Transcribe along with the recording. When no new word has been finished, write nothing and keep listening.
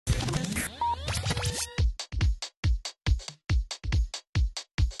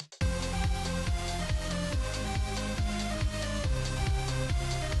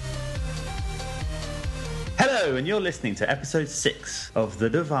Hello, and you're listening to episode 6 of The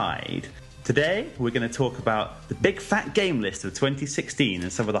Divide. Today, we're going to talk about the big fat game list of 2016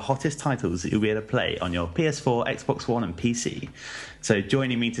 and some of the hottest titles that you'll be able to play on your PS4, Xbox One and PC. So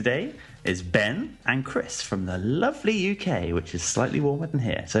joining me today is Ben and Chris from the lovely UK, which is slightly warmer than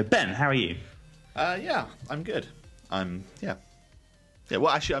here. So Ben, how are you? Yeah, I'm good. Well,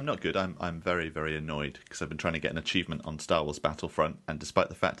 actually, I'm not good. I'm very, very annoyed because I've been trying to get an achievement on Star Wars Battlefront, and despite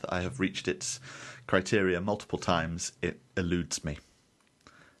the fact that I have reached its criteria multiple times, it eludes me,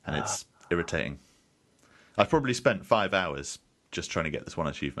 and it's irritating. I've probably spent 5 hours just trying to get this one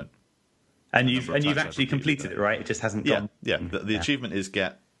achievement. And you've actually completed it, right? It just hasn't gone. Yeah. The achievement is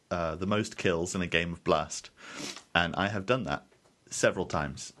get the most kills in a game of Blast, and I have done that several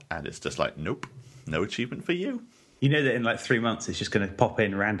times, and it's just like, nope, no achievement for you. You know that in like 3 months it's just going to pop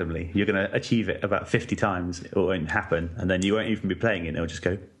in randomly. You're going to achieve it about 50 times. It won't happen. And then you won't even be playing it. It'll just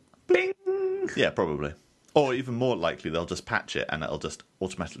go bling. Yeah, probably. Or even more likely, they'll just patch it and it'll just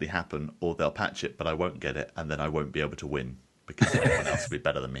automatically happen. Or they'll patch it, but I won't get it. And then I won't be able to win because everyone else will be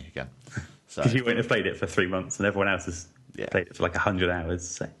better than me again. Because you won't have played it for 3 months and everyone else has played it for like 100 hours.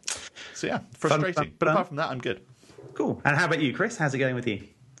 So yeah, frustrating. Fun. But apart from that, I'm good. Cool. And how about you, Chris? How's it going with you?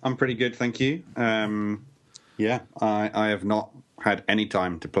 I'm pretty good, thank you. Yeah, I have not had any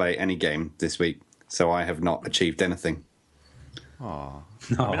time to play any game this week, so I have not achieved anything. Aww.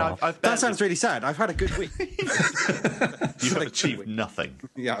 I mean, that sounds really sad. I've had a good week. You have achieved nothing.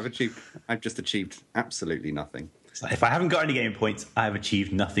 Yeah, I've just achieved absolutely nothing. If I haven't got any game points, I have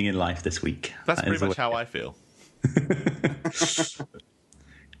achieved nothing in life this week. That's pretty much how I feel.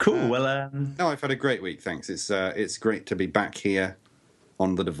 Cool. Well, no, I've had a great week. Thanks. It's great to be back here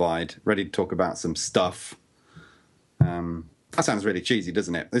on The Divide, ready to talk about some stuff. That sounds really cheesy,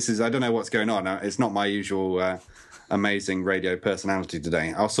 doesn't it? I don't know what's going on. It's not my usual amazing radio personality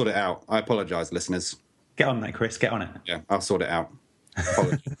today. I'll sort it out. I apologise, listeners. Get on that, Chris. Get on it. Yeah, I'll sort it out.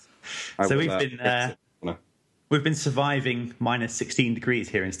 Apologies. So we've been surviving minus 16 degrees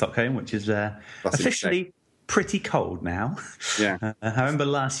here in Stockholm, which is officially pretty cold now. Yeah. I remember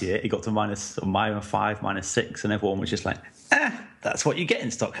last year it got to minus 5, minus 6, and everyone was just like, that's what you get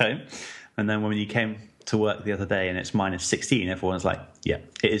in Stockholm. And then when you came to work the other day and it's minus 16, everyone's like, yeah,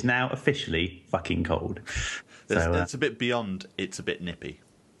 it is now officially fucking cold. So it's a bit beyond, it's a bit nippy.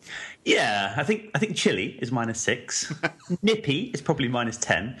 Yeah, I think chilly is minus 6. Nippy is probably minus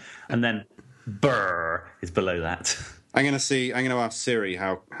 10. And then brr is below that. I'm going to ask Siri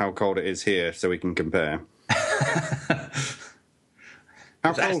how cold it is here so we can compare.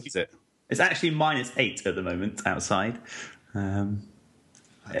 How cold is it? It's actually minus 8 at the moment outside.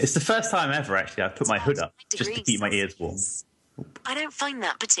 It's the first time ever, actually, I've put my hood up just to keep my ears warm. I don't find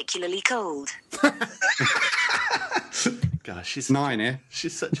that particularly cold. Gosh, she's 9 here.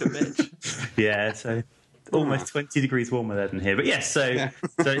 She's such a bitch. Yeah, so almost 20 degrees warmer there than here. But yes, so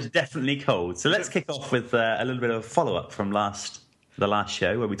it's definitely cold. So let's kick off with a little bit of a follow-up from the last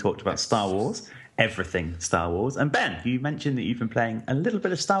show where we talked about Star Wars. Everything Star Wars. And Ben, you mentioned that you've been playing a little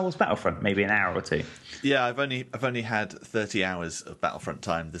bit of Star Wars Battlefront, maybe an hour or two. Yeah, I've only had 30 hours of Battlefront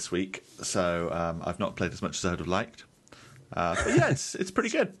time this week, so I've not played as much as I would have liked. But yeah, it's pretty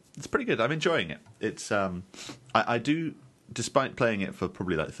good. It's pretty good. I'm enjoying it. It's I do, despite playing it for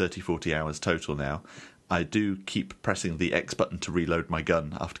probably like 30, 40 hours total now, I do keep pressing the X button to reload my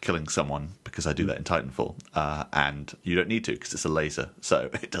gun after killing someone because I do that in Titanfall, and you don't need to because it's a laser,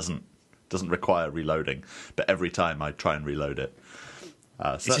 so it doesn't require reloading, but every time I try and reload it.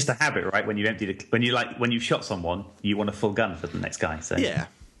 It's just a habit, right? When you shot someone, you want a full gun for the next guy. So yeah,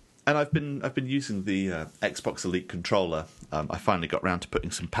 and I've been using the Xbox Elite controller. I finally got round to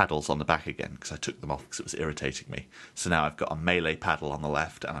putting some paddles on the back again because I took them off because it was irritating me. So now I've got a melee paddle on the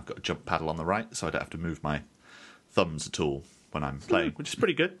left and I've got a jump paddle on the right, so I don't have to move my thumbs at all when I'm playing, which is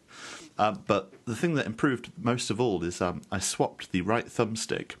pretty good. But the thing that improved most of all is I swapped the right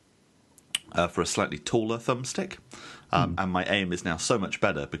thumbstick for a slightly taller thumbstick, and my aim is now so much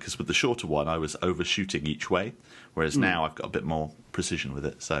better because with the shorter one I was overshooting each way, whereas now I've got a bit more precision with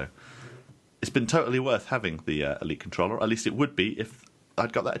it. So it's been totally worth having the Elite controller, or at least it would be if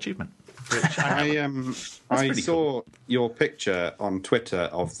I'd got that achievement. Which I saw your picture on Twitter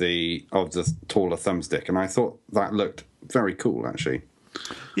of the taller thumbstick, and I thought that looked very cool, actually.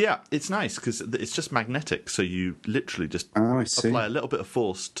 Yeah, it's nice because it's just magnetic, so you literally just apply a little bit of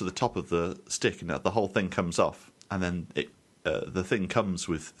force to the top of the stick and the whole thing comes off, and then the thing comes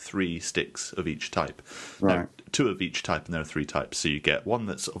with 3 sticks of each type. Right. No, 2 of each type, and there are 3 types, so you get one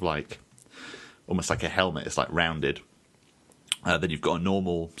that's sort of like almost like a helmet, it's like rounded. Then you've got a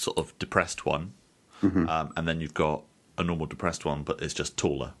normal sort of depressed one, and then you've got a normal depressed one, but it's just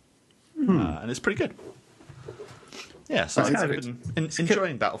taller. And it's pretty good. Yeah, so That's I've good. been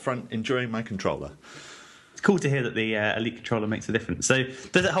enjoying Battlefront, enjoying my controller. It's cool to hear that the Elite controller makes a difference. So,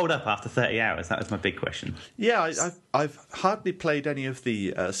 does it hold up after 30 hours? That was my big question. Yeah, I've hardly played any of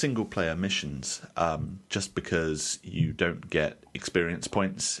the single-player missions, just because you don't get experience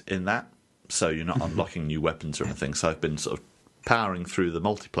points in that, so you're not unlocking new weapons or anything. So I've been sort of powering through the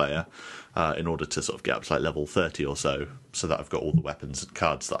multiplayer in order to sort of get up to like level 30 or so that I've got all the weapons and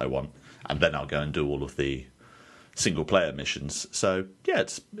cards that I want, and then I'll go and do all of the single-player missions. So yeah,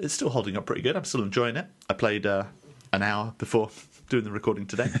 it's still holding up pretty good. I'm still enjoying it. I played an hour before doing the recording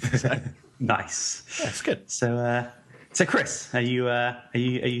today. So. Nice. Yeah, it's good. So Chris, are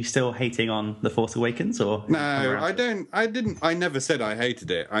you still hating on The Force Awakens, or No, I don't. I didn't. I never said I hated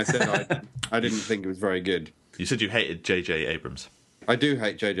it. I said I didn't think it was very good. You said you hated JJ Abrams. I do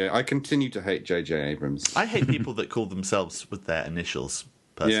hate JJ. I continue to hate JJ Abrams. I hate people that call themselves with their initials,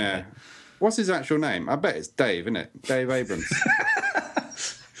 personally. Yeah. What's his actual name? I bet it's Dave, isn't it? Dave Abrams.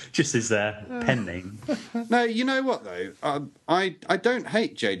 just his pen name? No, you know what though? I don't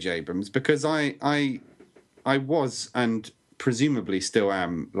hate JJ Abrams because I was and presumably still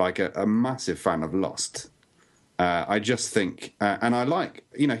am like a massive fan of Lost. I just think, and I like,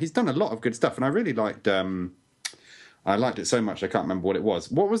 he's done a lot of good stuff, and I really liked. I liked it so much I can't remember what it was.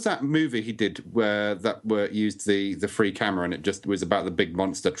 What was that movie he did where used the free camera and it just was about the big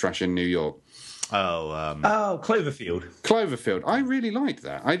monster trash in New York? Cloverfield. Cloverfield. I really liked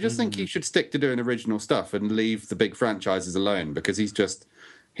that. I just think he should stick to doing original stuff and leave the big franchises alone, because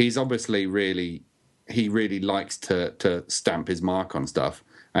he's obviously really likes to stamp his mark on stuff,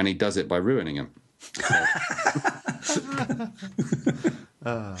 and he does it by ruining them.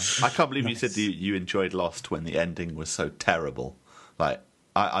 I can't believe you said you enjoyed Lost when the ending was so terrible. Like,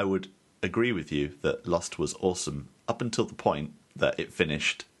 I would agree with you that Lost was awesome up until the point that it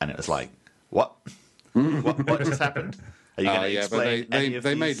finished, and it was like, what? What just happened? Are you going to explain any of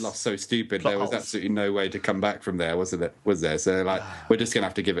they these made Lost so stupid. There was holes? absolutely no way to come back from there, was there? So we're just going to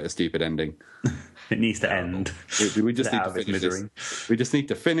have to give it a stupid ending. It needs to end. We just need to finish this. We just need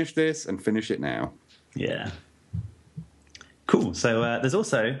to finish this and finish it now. Yeah. Cool. So there's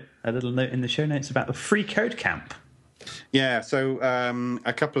also a little note in the show notes about the free code camp. Yeah, so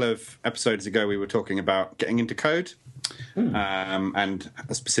a couple of episodes ago we were talking about getting into code, and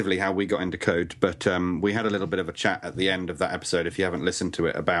specifically how we got into code. But we had a little bit of a chat at the end of that episode, if you haven't listened to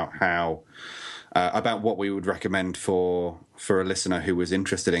it, about how about what we would recommend for a listener who was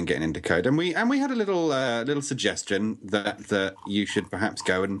interested in getting into code. And we had a little suggestion that you should perhaps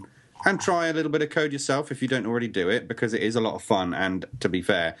go and try a little bit of code yourself if you don't already do it, because it is a lot of fun, and to be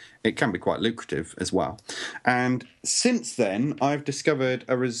fair, it can be quite lucrative as well. And since then, I've discovered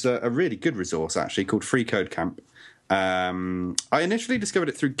a really good resource, actually, called Free Code Camp. I initially discovered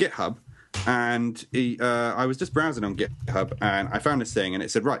it through GitHub, and I was just browsing on GitHub, and I found this thing, and it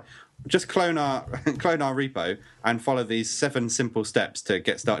said, right, just clone our repo and follow these 7 simple steps to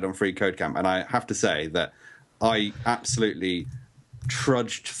get started on Free Code Camp. And I have to say that I absolutely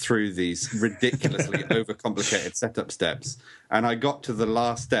trudged through these ridiculously overcomplicated setup steps, and I got to the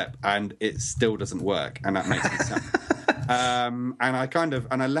last step and it still doesn't work, and that makes me sad. And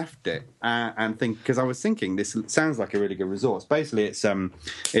I left it and because I was thinking this sounds like a really good resource. Basically, it's an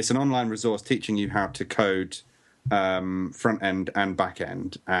online resource teaching you how to code front end and back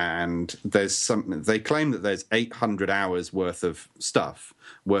end, and they claim that there's 800 hours worth of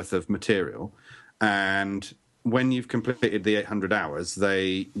material, and when you've completed the 800 hours,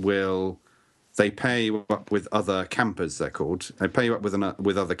 they pay you up with other campers. They're called. They pay you up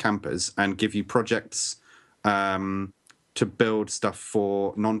with other campers and give you projects to build stuff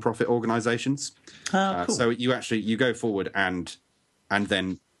for non-profit organisations. Cool. So you go forward and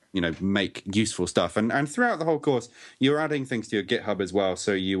then make useful stuff, and throughout the whole course you're adding things to your GitHub as well.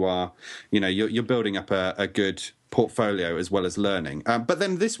 So you are you're building up a good portfolio as well as learning. But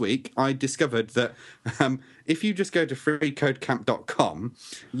then this week I discovered that if you just go to freecodecamp.com,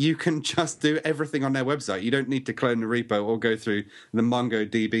 you can just do everything on their website. You don't need to clone the repo or go through the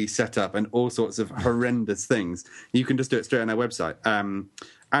MongoDB setup and all sorts of horrendous things. You can just do it straight on their website.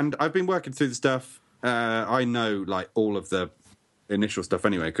 And I've been working through the stuff. I know like all of the initial stuff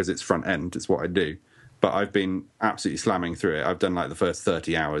anyway, because it's front end. It's what I do. But I've been absolutely slamming through it. I've done like the first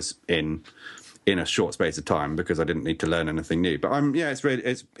 30 hours in a short space of time because I didn't need to learn anything new. But I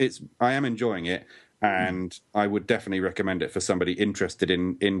am enjoying it, and I would definitely recommend it for somebody interested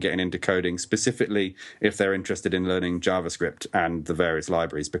in getting into coding, specifically if they're interested in learning JavaScript and the various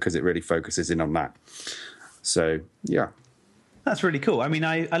libraries, because it really focuses in on that. So yeah. That's really cool. I mean,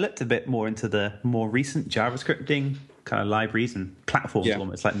 I looked a bit more into the more recent JavaScripting kind of libraries and platforms,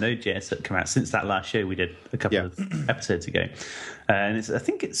 almost like Node.js, that come out since that last show we did a couple of episodes ago. And I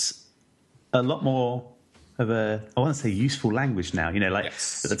think it's a lot more of a, I want to say, useful language now. You know, like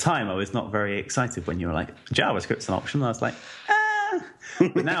at the time I was not very excited when you were like, JavaScript's an option. I was like,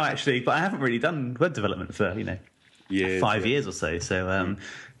 but now actually, but I haven't really done web development for, 5 years or so. So,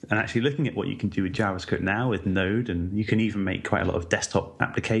 and actually looking at what you can do with JavaScript now with Node, and you can even make quite a lot of desktop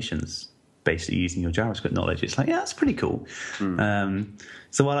applications basically using your JavaScript knowledge. It's like, that's pretty cool.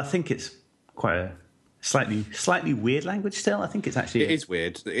 So while I think it's quite a slightly weird language still, I think it's actually... It is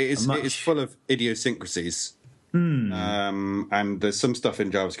weird. It is full of idiosyncrasies. And there's some stuff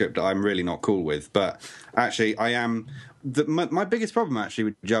in JavaScript that I'm really not cool with. But actually, I am... My biggest problem actually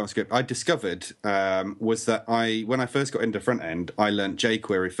with JavaScript, I discovered, was that when I first got into front end, I learned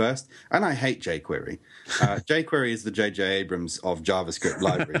jQuery first, and I hate jQuery. jQuery is the JJ Abrams of JavaScript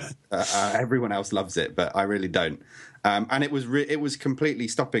libraries. Everyone else loves it, but I really don't. And it was completely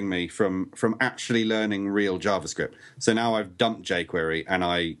stopping me from actually learning real JavaScript. So now I've dumped jQuery, and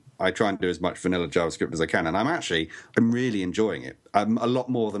I try and do as much vanilla JavaScript as I can, and I'm really enjoying it. A lot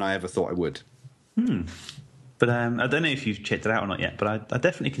more than I ever thought I would. But I don't know if you've checked it out or not yet, but I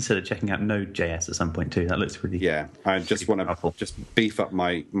definitely consider checking out Node.js at some point too. That looks really... Yeah, I just want to just beef up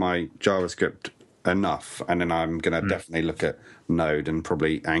my JavaScript enough, and then I'm going to definitely look at Node and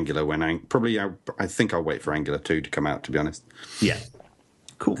probably Angular I think I'll wait for Angular 2 to come out, to be honest. Yeah.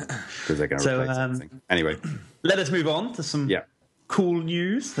 Cool. Because they're going to replace something. Anyway. Let us move on to some cool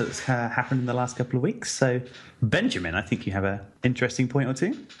news that's happened in the last couple of weeks. So, Benjamin, I think you have an interesting point or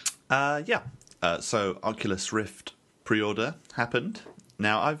two. So Oculus Rift pre-order happened.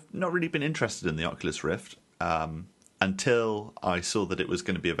 Now, I've not really been interested in the Oculus Rift until I saw that it was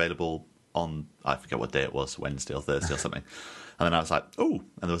going to be available on, I forget what day it was, Wednesday or Thursday or something. And then I was like, and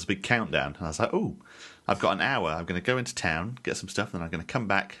there was a big countdown. And I was like, I've got an hour. I'm going to go into town, get some stuff, and then I'm going to come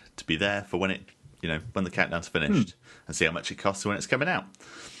back to be there for when when the countdown's finished and see how much it costs when it's coming out.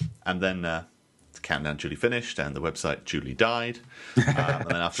 And then... the countdown duly finished and the website duly died. And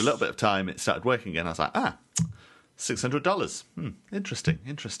then after a little bit of time, it started working again. I was like, $600.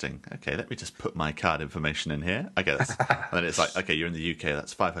 Interesting. Okay, let me just put my card information in here. I guess. And then it's like, okay, you're in the UK,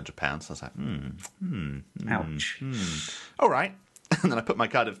 that's £500. I was like, ouch. All right. And then I put my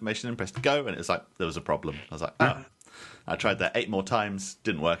card information in, pressed go, and it was like, there was a problem. I was like, I tried that 8 more times,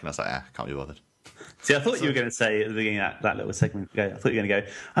 didn't work, and I was like, can't be bothered. See, I thought you were going to say at the beginning of that little segment, I thought you were going to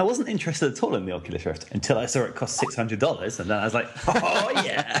go, I wasn't interested at all in the Oculus Rift until I saw it cost $600, and then I was like, oh,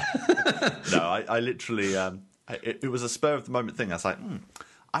 yeah. No, I literally, it was a spur-of-the-moment thing. I was like,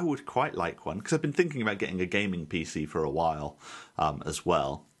 I would quite like one, because I've been thinking about getting a gaming PC for a while as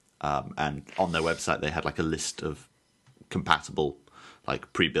well, and on their website they had like a list of compatible,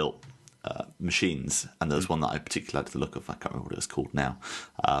 like pre-built machines, and there was one that I particularly liked the look of. I can't remember what it was called now,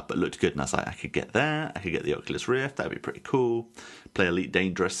 but it looked good, and I was like, I could get that, I could get the Oculus Rift, that'd be pretty cool. Play Elite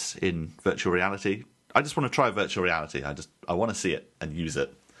Dangerous in virtual reality. I just want to try virtual reality. I want to see it and use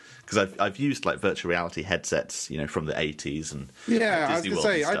it, because I've used like virtual reality headsets, from the 80s and I was going to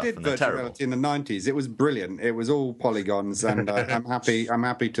say, I did virtual reality in the 90s. It was brilliant. It was all polygons, and I'm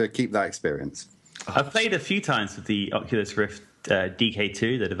happy to keep that experience. I've played a few times with the Oculus Rift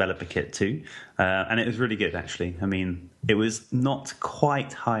DK2, the developer kit 2, and it was really good, actually. I mean, it was not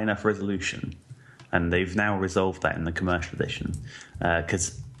quite high enough resolution, and they've now resolved that in the commercial edition.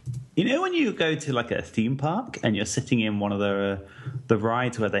 Because, when you go to like a theme park and you're sitting in one of the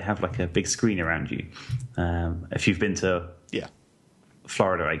rides where they have like a big screen around you, if you've been to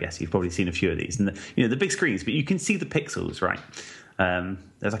Florida, I guess you've probably seen a few of these, and the big screens, but you can see the pixels, right?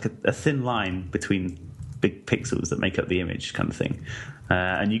 There's like a thin line between big pixels that make up the image, kind of thing.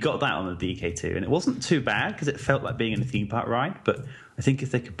 And you got that on the DK2, and it wasn't too bad because it felt like being in a theme park ride. But I think if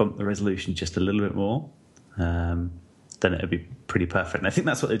they could bump the resolution just a little bit more, then it would be pretty perfect. And I think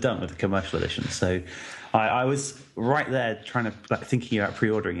that's what they've done with the commercial edition. So I was right there trying to thinking about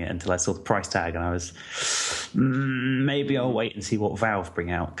pre-ordering it until I saw the price tag, and I was maybe I'll wait and see what Valve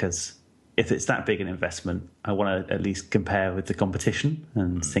bring out, because if it's that big an investment, I want to at least compare with the competition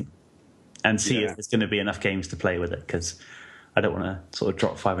and think and see if there's going to be enough games to play with it, because I don't want to sort of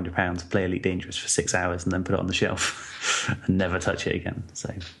drop £500, play Elite Dangerous for 6 hours and then put it on the shelf and never touch it again.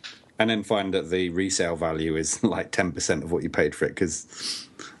 So, and then find that the resale value is like 10% of what you paid for it because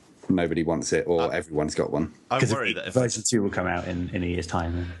nobody wants it, or everyone's got one. I worry that if version 2 will come out in a year's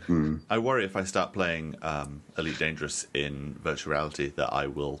time. I worry if I start playing Elite Dangerous in virtual reality that I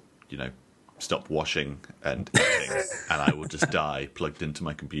will, stop washing and eating, and I will just die plugged into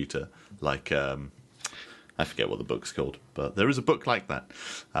my computer. Like, I forget what the book's called, but there is a book like that.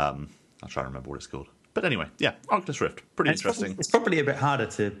 I'll try and remember what it's called. But anyway, yeah, Oculus Rift, pretty And interesting. It's probably a bit harder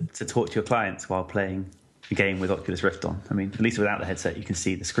to talk to your clients while playing a game with Oculus Rift on. I mean, at least without the headset, you can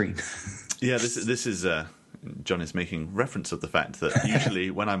see the screen. Yeah, this is John is making reference of the fact that usually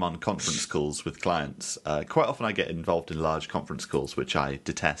when I'm on conference calls with clients, quite often I get involved in large conference calls, which I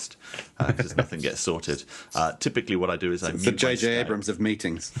detest because nothing gets sorted. Typically what I do is I mute The my JJ Skype. Abrams of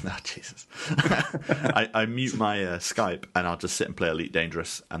meetings. Oh, Jesus. I mute my Skype and I'll just sit and play Elite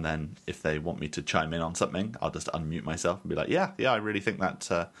Dangerous, and then if they want me to chime in on something, I'll just unmute myself and be like, yeah, I really think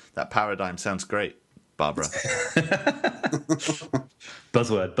that paradigm sounds great, Barbara.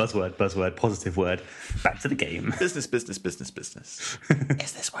 Buzzword, positive word. Back to the game. Business.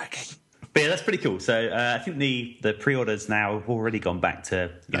 Is this working? But yeah, that's pretty cool. So I think the pre-orders now have already gone back to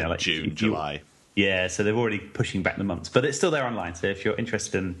like June, July. Yeah, so they're already pushing back the months, but it's still there online. So if you're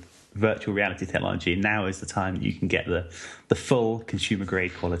interested in virtual reality technology, now is the time that you can get the full consumer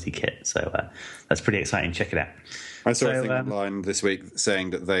grade quality kit. So that's pretty exciting. Check it out. I saw a thing online this week saying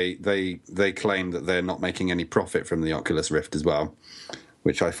that they claim that they're not making any profit from the Oculus Rift as well,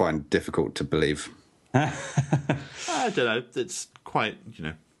 which I find difficult to believe. I don't know. It's quite,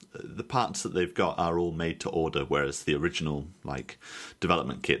 the parts that they've got are all made to order, whereas the original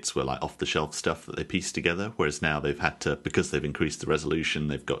development kits were off the shelf stuff that they pieced together. Whereas now they've had to, because they've increased the resolution,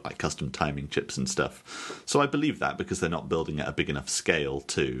 they've got custom timing chips and stuff. So I believe that because they're not building at a big enough scale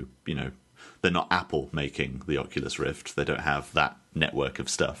to, they're not Apple making the Oculus Rift. They don't have that network of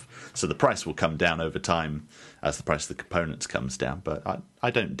stuff. So the price will come down over time as the price of the components comes down. But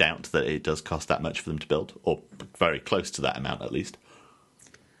I don't doubt that it does cost that much for them to build, or very close to that amount at least.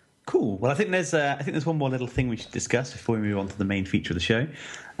 Cool. Well, I think there's one more little thing we should discuss before we move on to the main feature of the show,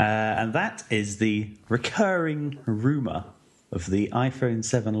 and that is the recurring rumour of the iPhone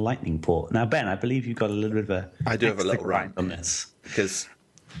 7 Lightning port. Now, Ben, I believe you've got a little bit of a I do have a little rant on this, because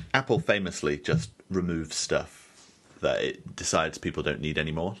Apple famously just removes stuff that it decides people don't need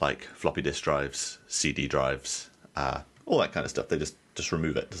anymore, like floppy disk drives, CD drives, all that kind of stuff. They just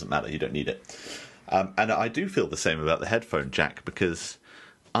remove it. Doesn't matter. You don't need it. And I do feel the same about the headphone jack, because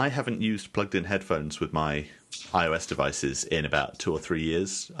I haven't used plugged-in headphones with my iOS devices in about 2 or 3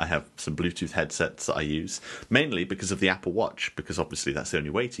 years. I have some Bluetooth headsets that I use, mainly because of the Apple Watch, because obviously that's the only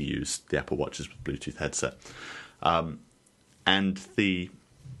way to use the Apple Watch is with Bluetooth headset. I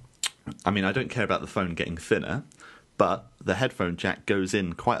don't care about the phone getting thinner, but the headphone jack goes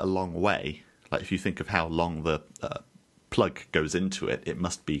in quite a long way. If you think of how long the plug goes into it, it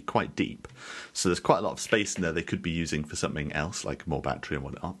must be quite deep. So there's quite a lot of space in there they could be using for something else, like more battery and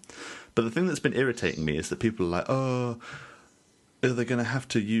whatnot. But the thing that's been irritating me is that people are like, oh, are they going to have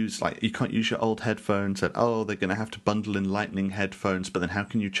to use, you can't use your old headphones, and they're going to have to bundle in Lightning headphones, but then how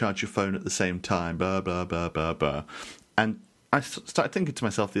can you charge your phone at the same time, blah, blah, blah, blah, blah. And I started thinking to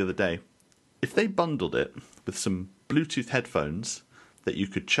myself the other day, if they bundled it with some Bluetooth headphones that you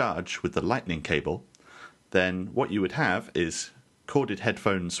could charge with the Lightning cable, then what you would have is corded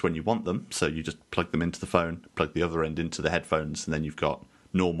headphones when you want them. So you just plug them into the phone, plug the other end into the headphones, and then you've got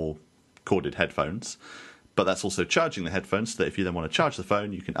normal corded headphones. But that's also charging the headphones, so that if you then want to charge the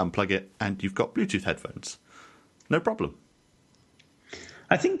phone, you can unplug it, and you've got Bluetooth headphones. No problem.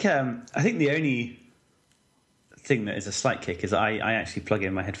 I think the only thing that is a slight kick is I actually plug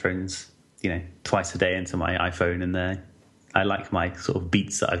in my headphones, twice a day into my iPhone, and I like my sort of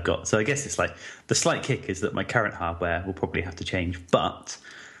Beats that I've got. So I guess it's the slight kick is that my current hardware will probably have to change. But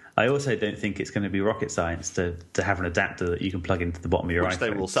I also don't think it's going to be rocket science to have an adapter that you can plug into the bottom of your iPhone. Which they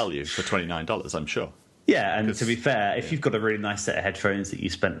will sell you for $29, I'm sure. Yeah, and to be fair, if you've got a really nice set of headphones that you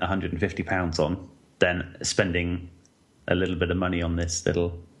spent £150 on, then spending a little bit of money on this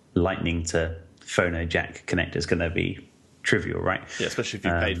little Lightning to phono jack connector is going to be trivial, right? Yeah, especially if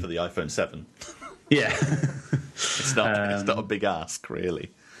you paid for the iPhone 7. Yeah. It's not a big ask,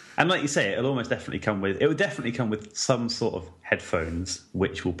 really. And like you say, it would definitely come with some sort of headphones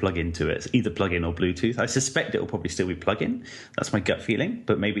which will plug into it, either plug-in or Bluetooth. I suspect it will probably still be plug-in. That's my gut feeling,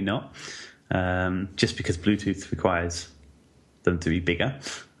 but maybe not. Just because Bluetooth requires them to be bigger,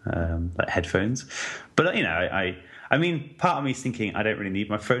 like headphones. But, I part of me is thinking I don't really need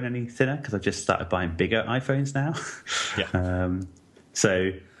my phone any thinner because I've just started buying bigger iPhones now. Yeah.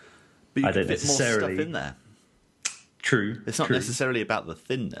 So but you I don't fit necessarily... more stuff in there. True. It's not necessarily about the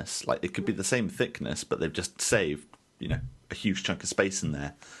thinness. It could be the same thickness, but they've just saved, a huge chunk of space in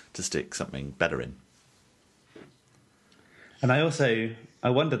there to stick something better in. And I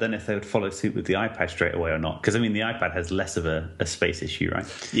wonder then if they would follow suit with the iPad straight away or not. Because, the iPad has less of a space issue, right?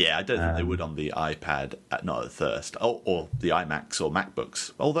 Yeah, I don't think they would on the iPad, not at first. Or the iMacs or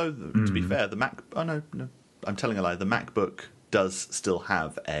MacBooks. Although, to be fair, the Mac... Oh, no, I'm telling a lie. The MacBook does still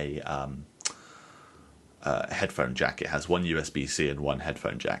have a headphone jack. It has one USB-C and one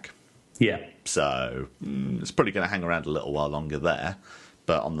headphone jack. Yeah. So it's probably going to hang around a little while longer there.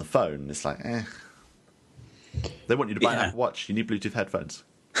 But on the phone, it's like, They want you to buy an Apple Watch. You need Bluetooth headphones.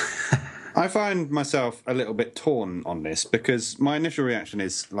 I find myself a little bit torn on this because my initial reaction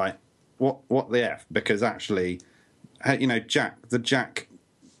is like, what the F? Because actually, the jack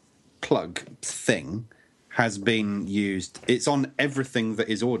plug thing has been used. It's on everything that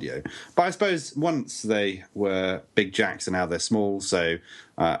is audio. But I suppose once they were big jacks and now they're small, so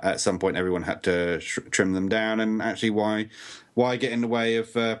at some point everyone had to trim them down. And actually, why get in the way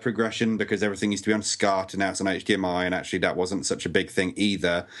of progression? Because everything used to be on SCART and now it's on HDMI, and actually that wasn't such a big thing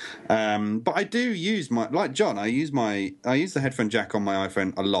either. But I do use like John. I use the headphone jack on my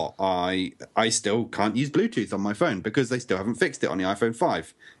iPhone a lot. I still can't use Bluetooth on my phone because they still haven't fixed it on the iPhone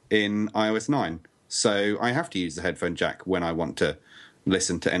 5 in iOS 9. So I have to use the headphone jack when I want to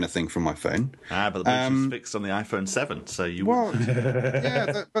listen to anything from my phone. But the Bluetooth's fixed on the iPhone 7, so you. Well,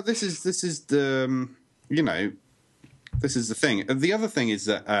 yeah, but this is the this is the thing. The other thing is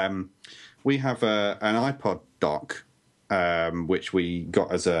that we have an iPod dock, which we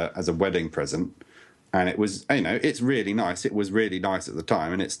got as a wedding present, and it was it's really nice. It was really nice at the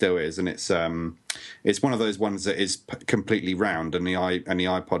time, and it still is. And it's one of those ones that is completely round, and the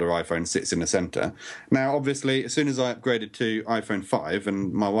iPod or iPhone sits in the center. Now, obviously, as soon as I upgraded to iPhone 5,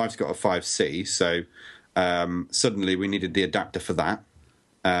 and my wife's got a 5C, so suddenly we needed the adapter for that.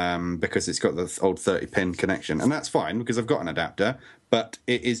 Because it's got the old 30-pin connection. And that's fine, because I've got an adapter, but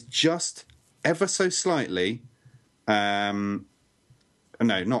it is just ever so slightly... it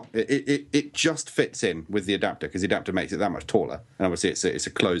just fits in with the adapter, because the adapter makes it that much taller. And obviously it's a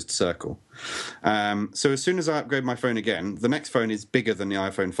closed circle. So as soon as I upgrade my phone again, the next phone is bigger than the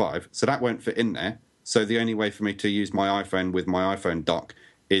iPhone 5, so that won't fit in there. So the only way for me to use my iPhone with my iPhone dock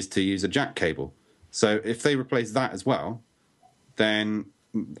is to use a jack cable. So if they replace that as well, then...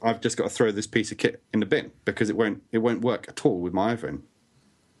 I've just got to throw this piece of kit in the bin because it won't work at all with my iPhone.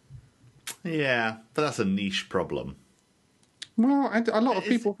 Yeah, but that's a niche problem. Well, a lot of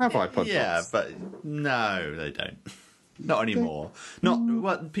people have iPod. Yeah, but no, they don't. Not anymore.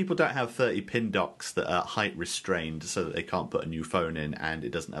 People don't have 30-pin docks that are height restrained so that they can't put a new phone in and it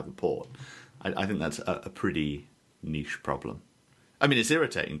doesn't have a port. I think that's a pretty niche problem. I mean, it's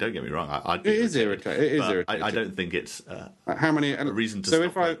irritating. Don't get me wrong. It is irritating. I don't think it's a reason to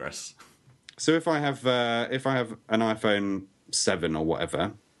stop progress. So if I have an iPhone 7 or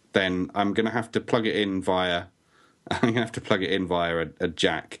whatever, then I'm going to have to plug it in via a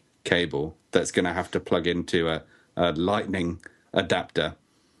jack cable that's going to have to plug into a lightning adapter.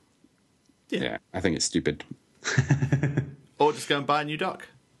 Yeah, I think it's stupid. Or just go and buy a new dock.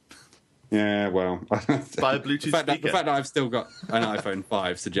 Yeah, well... Buy a Bluetooth speaker. The fact that I've still got an iPhone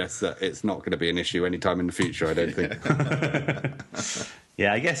 5 suggests that it's not going to be an issue anytime in the future, I don't think.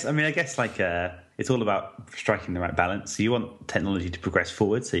 Yeah, I guess like it's all about striking the right balance. So you want technology to progress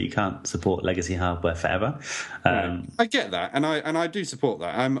forward, so you can't support legacy hardware forever. I get that, and I do support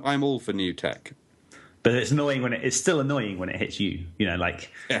that. I'm all for new tech. But it's still annoying when it hits you. Yeah,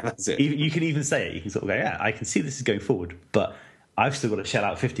 that's it. You can even say it. You can sort of go, yeah, I can see this is going forward, but I've still got to shell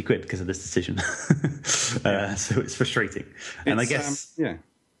out 50 quid because of this decision. So it's frustrating. And I guess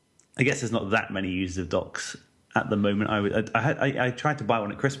there's not that many users of docks at the moment. I tried to buy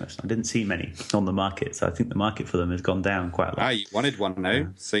one at Christmas. I didn't see many on the market, so I think the market for them has gone down quite a lot. You wanted one now,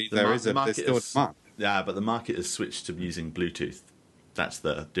 so there's still demand. Yeah, but the market has switched to using Bluetooth. That's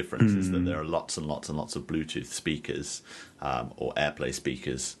the difference, is that there are lots and lots and lots of Bluetooth speakers or AirPlay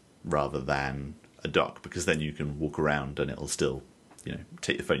speakers rather than a dock, because then you can walk around and it'll still,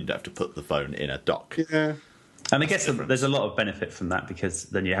 take the phone. You don't have to put the phone in a dock. Yeah. And I guess there's a lot of benefit from that, because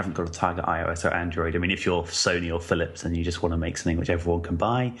then you haven't got to target iOS or Android. I mean, if you're Sony or Philips and you just want to make something which everyone can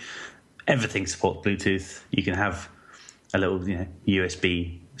buy, everything supports Bluetooth. You can have a little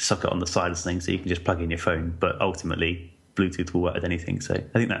USB socket on the side of things so you can just plug in your phone, but ultimately Bluetooth will work with anything. So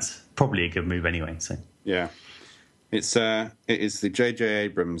I think that's probably a good move anyway. So yeah. It is the JJ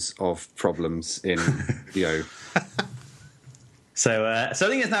Abrams of problems in Yo. So I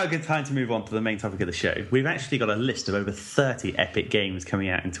think it's now a good time to move on to the main topic of the show. We've actually got a list of over 30 epic games coming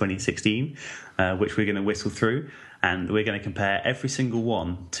out in 2016, which we're going to whistle through, and we're going to compare every single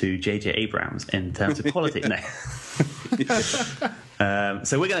one to JJ Abrams in terms of quality. So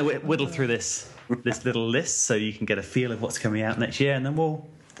we're going to whittle through this little list so you can get a feel of what's coming out next year, and then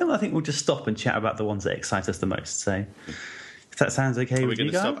I think we'll just stop and chat about the ones that excite us the most. So if that sounds okay with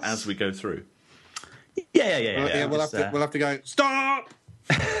you guys. Are we going to stop as we go through? Yeah. We'll have to go, stop!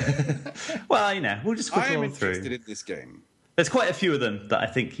 Well, we'll just whittle I am on through. interested in this game. There's quite a few of them that I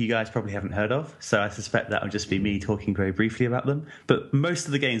think you guys probably haven't heard of, so I suspect that will just be me talking very briefly about them. But most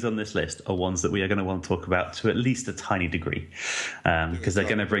of the games on this list are ones that we are going to want to talk about to at least a tiny degree, because they're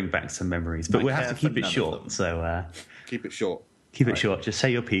going to bring back some memories. But we'll have to keep it short, so... keep it short. Keep it short. Just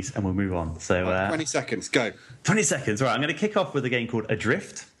say your piece and we'll move on. So 20 seconds, go. 20 seconds. All right, I'm going to kick off with a game called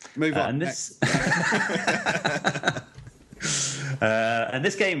Adrift. Move on. And this... and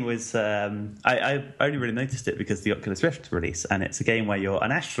this game was, I only really noticed it because the Oculus Rift release, and it's a game where you're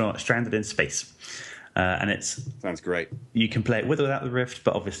an astronaut stranded in space. And it's... Sounds great. You can play it with or without the Rift,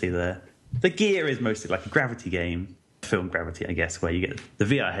 but obviously the gear is mostly like a gravity game, film Gravity, I guess, where you get the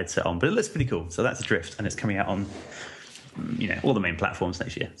VR headset on, but it looks pretty cool. So that's Adrift, and it's coming out on, all the main platforms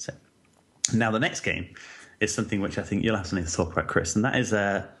next year. So now the next game is something which I think you'll have something to talk about, Chris, and that is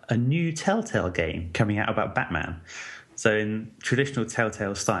a new Telltale game coming out about Batman. So in traditional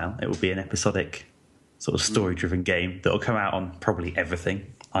Telltale style, it will be an episodic sort of story-driven game that will come out on probably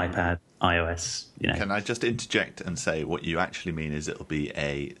everything, iPad, iOS, Can I just interject and say what you actually mean is it'll be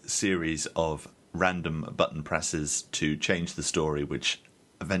a series of random button presses to change the story, which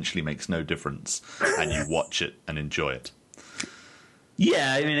eventually makes no difference, and you watch it and enjoy it.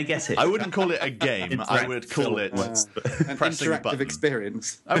 Yeah, I mean, I guess it... I wouldn't call it a game. I would call it an pressing a interactive button.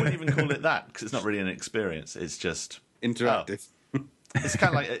 experience. I wouldn't even call it that, because it's not really an experience. It's just... Interactive. It's kind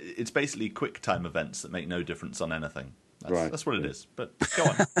of like... It's basically quick time events that make no difference on anything. That's what it is. But go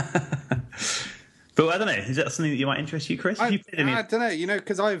on. But I don't know. Is that something that might interest you, Chris? I don't know.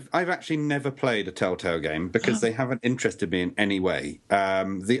 Because I've actually never played a Telltale game because they haven't interested me in any way.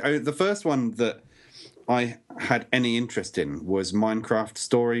 The first one that I had any interest in was Minecraft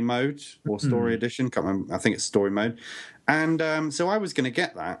Story Mode or Story Edition. Can't remember. I think it's Story Mode. And so I was going to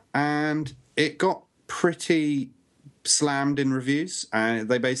get that, and it got pretty slammed in reviews. And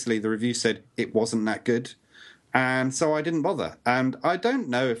the review said it wasn't that good, and so I didn't bother. And I don't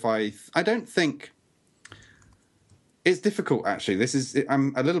know if I don't think. It's difficult, actually.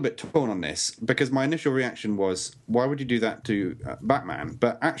 I'm a little bit torn on this because my initial reaction was, why would you do that to Batman?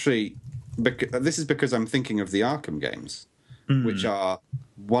 But actually, this is because I'm thinking of the Arkham games, which are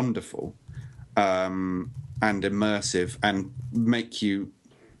wonderful and immersive and make you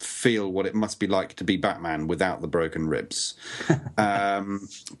feel what it must be like to be Batman without the broken ribs.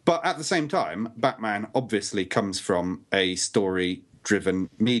 But at the same time, Batman obviously comes from a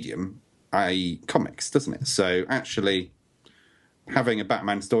story-driven medium, i.e. comics, doesn't it? So actually having a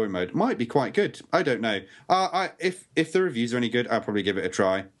Batman story mode might be quite good. I don't know. If the reviews are any good, I'll probably give it a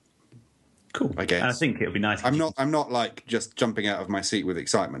try. Cool. I guess. And I think it'll be nice. I'm not like just jumping out of my seat with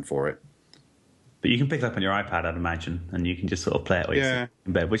excitement for it. But you can pick it up on your iPad, I'd imagine, and you can just sort of play it while you're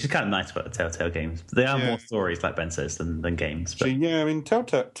in bed, which is kind of nice about the Telltale games. They are more stories, like Ben says, than games. But... Yeah, I mean,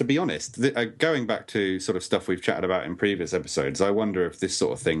 Telltale, to be honest, going back to sort of stuff we've chatted about in previous episodes, I wonder if this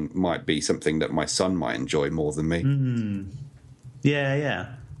sort of thing might be something that my son might enjoy more than me.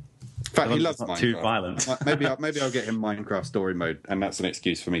 Yeah. In fact, he loves Minecraft. Too violent. maybe I'll get him Minecraft story mode, and that's an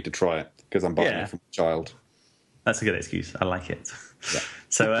excuse for me to try it, because I'm buying it from a child. That's a good excuse. I like it. Yeah.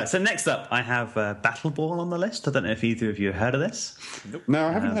 So next up, I have Battle Ball on the list. I don't know if either of you have heard of this. Nope. No,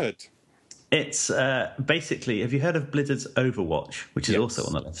 I haven't heard. It's basically, have you heard of Blizzard's Overwatch, which is also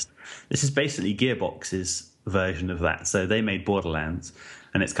on the list? This is basically Gearbox's version of that. So they made Borderlands,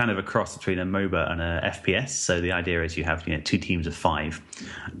 and it's kind of a cross between a MOBA and a FPS. So the idea is you have two teams of 5.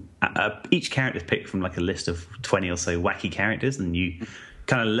 Each character is picked from like a list of 20 or so wacky characters, and you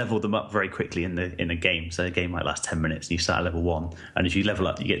kind of level them up very quickly in a game. So a game might last 10 minutes, and you start at level 1, and as you level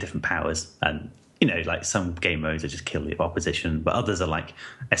up, you get different powers. And like some game modes are just kill your opposition, but others are like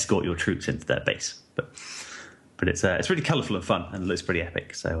escort your troops into their base. But it's really colourful and fun, and it looks pretty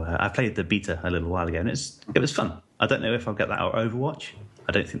epic. So I played the beta a little while ago, and it was fun. I don't know if I'll get that or Overwatch.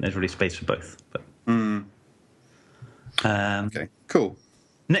 I don't think there's really space for both. But okay, cool.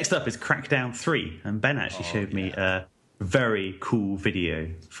 Next up is Crackdown 3, and Ben actually showed me a very cool video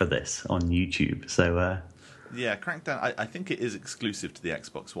for this on YouTube. So Crackdown, I think it is exclusive to the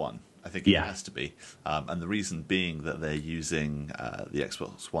Xbox One. I think it has to be. And the reason being that they're using the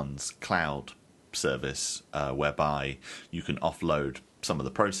Xbox One's cloud service, whereby you can offload some of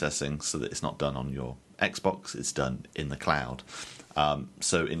the processing so that it's not done on your Xbox, it's done in the cloud.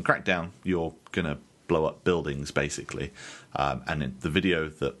 So in Crackdown, you're going to blow up buildings, basically. And in the video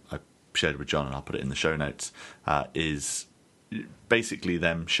that I shared with John, and I'll put it in the show notes, is basically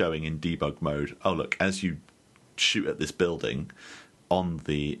them showing in debug mode, oh, look, as you shoot at this building, on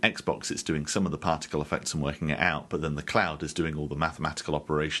the Xbox it's doing some of the particle effects and working it out, but then the cloud is doing all the mathematical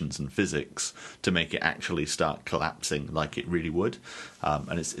operations and physics to make it actually start collapsing like it really would.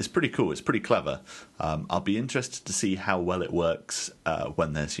 And it's pretty cool. It's pretty clever. I'll be interested to see how well it works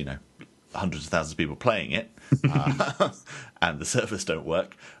when there's, hundreds of thousands of people playing it and the servers don't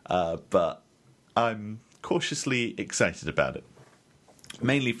work. But I'm cautiously excited about it.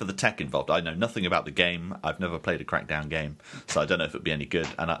 Mainly for the tech involved. I know nothing about the game. I've never played a Crackdown game, so I don't know if it'd be any good.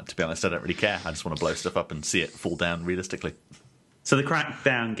 And to be honest, I don't really care. I just want to blow stuff up and see it fall down realistically. So the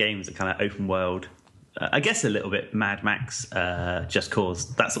Crackdown games are kind of open world. I guess a little bit Mad Max, Just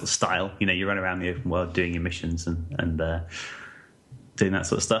Cause, that sort of style. You run around the open world doing your missions and doing that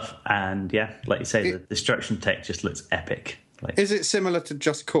sort of stuff. And yeah, like you say, the destruction tech just looks epic. Is it similar to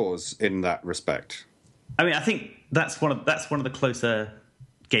Just Cause in that respect? I mean, I think that's one of the closer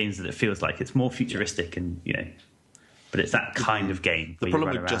games that it feels like. It's more futuristic and but it's that kind of game. The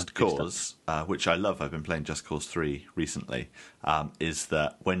problem with Just Cause, which I love, I've been playing Just Cause 3 recently, is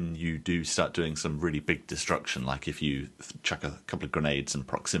that when you do start doing some really big destruction, like if you chuck a couple of grenades and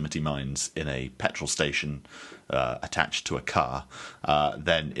proximity mines in a petrol station attached to a car,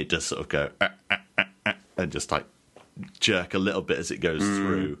 then it does sort of go and just like jerk a little bit as it goes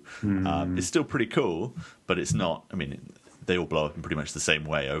through. It's still pretty cool, but it's not, I mean, they all blow up in pretty much the same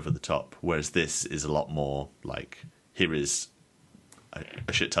way over the top, whereas this is a lot more like, here is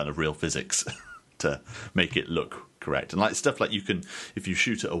a shit ton of real physics to make it look correct. And like stuff like you can, if you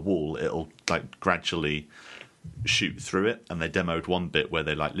shoot at a wall, it'll like gradually shoot through it. And they demoed one bit where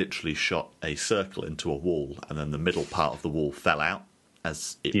they like literally shot a circle into a wall and then the middle part of the wall fell out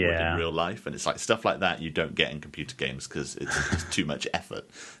as it would in real life. And it's like stuff like that you don't get in computer games because it's just too much effort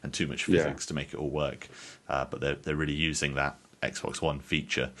and too much physics to make it all work. But they're really using that Xbox One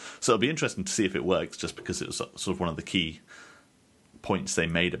feature. So it'll be interesting to see if it works, just because it was sort of one of the key points they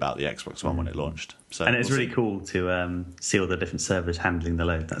made about the Xbox One when it launched. So and it's really cool to see all the different servers handling the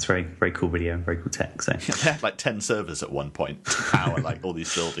load. That's very, very cool video and very cool tech. So they had like 10 servers at one point to power like all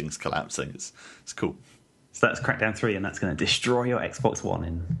these buildings collapsing. It's cool. So that's Crackdown 3, and that's going to destroy your Xbox One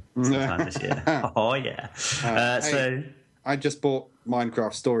in sometime this year. Oh, yeah. So I just bought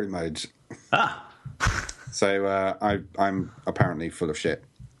Minecraft Story Mode. So I'm apparently full of shit.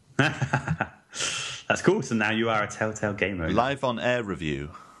 That's cool. So now you are a Telltale gamer. Live on air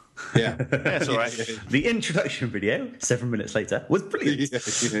review. Yeah. That's all right. The introduction video, 7 minutes later, was brilliant.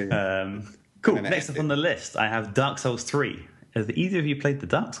 Cool. Next up on the list, I have Dark Souls 3. Have either of you played the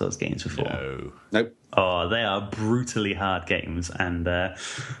Dark Souls games before? No. Nope. Oh, they are brutally hard games, and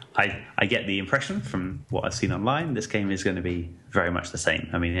I get the impression from what I've seen online, this game is going to be very much the same.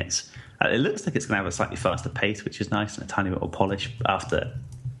 I mean, it looks like it's going to have a slightly faster pace, which is nice, and a tiny bit more polish after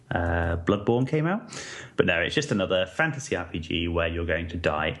Bloodborne came out. But no, it's just another fantasy RPG where you're going to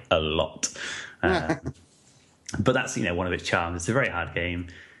die a lot. But that's one of its charms. It's a very hard game.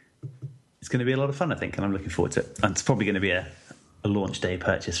 It's going to be a lot of fun, I think, and I'm looking forward to it. And it's probably going to be a launch day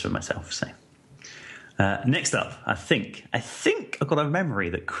purchase for myself. So next up, I think I've got a memory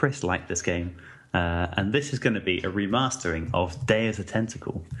that Chris liked this game, and this is going to be a remastering of Day of the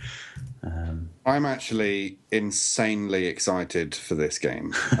Tentacle. I'm actually insanely excited for this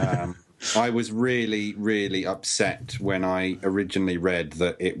game. I was really, really upset when I originally read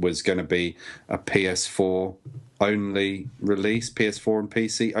that it was going to be a PS4 only release, PS4 and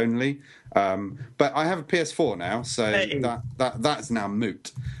PC only. But I have a PS4 now, so that's now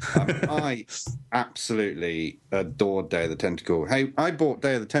moot. I absolutely adored Day of the Tentacle. Hey, I bought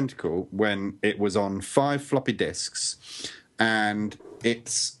Day of the Tentacle when it was on 5 floppy disks, and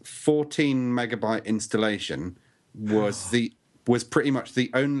its 14 megabyte installation was pretty much the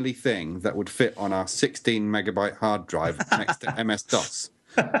only thing that would fit on our 16 megabyte hard drive next to MS-DOS.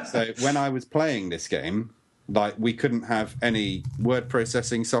 So when I was playing this game, like, we couldn't have any word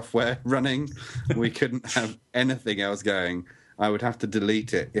processing software running. We couldn't have anything else going. I would have to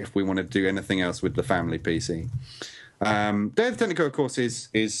delete it if we wanted to do anything else with the family PC. Day of the Tentacle, of course, is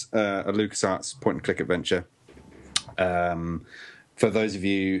a LucasArts point-and-click adventure. For those of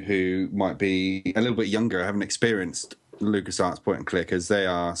you who might be a little bit younger, haven't experienced LucasArts point-and-click, as they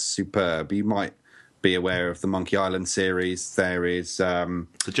are superb. You might be aware of the Monkey Island series. There is... the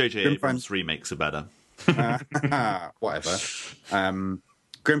JJ Abrams remakes are better. Whatever.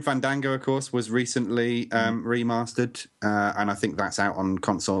 Grim Fandango, of course, was recently remastered, and I think that's out on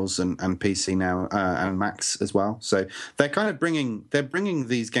consoles and PC now, and Macs as well. So they're kind of bringing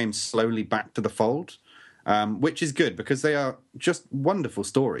these games slowly back to the fold, which is good because they are just wonderful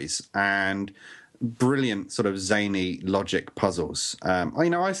stories and brilliant sort of zany logic puzzles.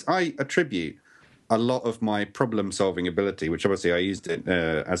 I attribute a lot of my problem-solving ability, which obviously I used it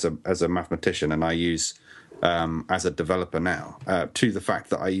as a mathematician, and I use as a developer now, to the fact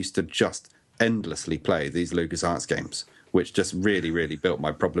that I used to just endlessly play these LucasArts games, which just really, really built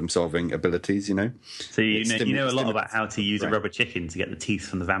my problem-solving abilities. So you know a lot about how to use a rubber chicken to get the teeth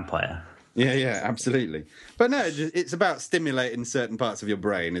from the vampire. Yeah, absolutely. But no, it's about stimulating certain parts of your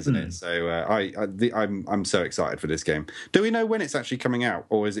brain, isn't it? So I'm so excited for this game. Do we know when it's actually coming out,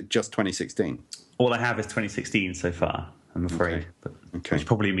 or is it just 2016? All I have is 2016 so far, I'm afraid, which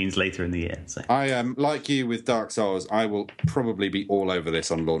probably means later in the year. So I am like you with Dark Souls. I will probably be all over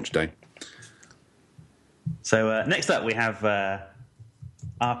this on launch day. So next up we have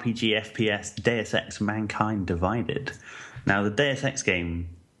RPG FPS Deus Ex Mankind Divided. Now the Deus Ex game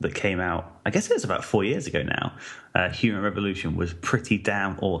that came out, I guess it was about 4 years ago now, Human Revolution, was pretty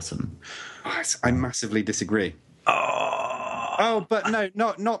damn awesome. I massively disagree. Oh, but no,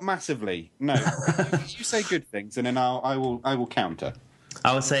 not massively. No, you say good things, and then I will counter.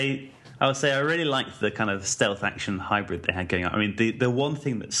 I would say I really liked the kind of stealth action hybrid they had going on. I mean, the one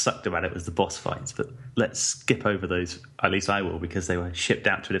thing that sucked about it was the boss fights, but let's skip over those. At least I will, because they were shipped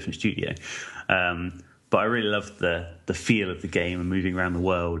out to a different studio. But I really loved the feel of the game and moving around the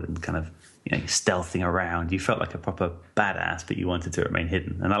world and kind of stealthing around. You felt like a proper badass, but you wanted to remain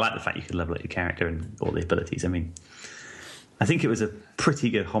hidden. And I like the fact you could level up your character and all the abilities. I mean, I think it was a pretty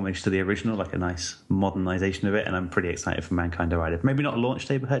good homage to the original, like a nice modernization of it. And I'm pretty excited for Mankind Divided. Maybe not a launch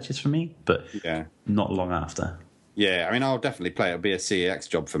day purchase for me, but not long after. Yeah, I mean, I'll definitely play it. It'll be a CEX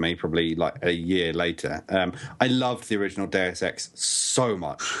job for me, probably like a year later. I loved the original Deus Ex so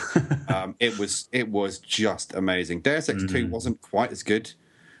much. It was just amazing. Deus Ex 2 wasn't quite as good.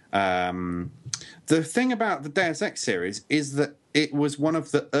 The thing about the Deus Ex series is that it was one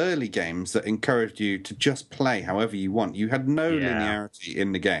of the early games that encouraged you to just play however you want. You had no linearity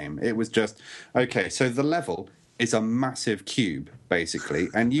in the game. It was just, okay, so the level is a massive cube, basically,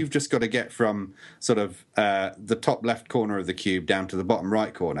 and you've just got to get from sort of the top left corner of the cube down to the bottom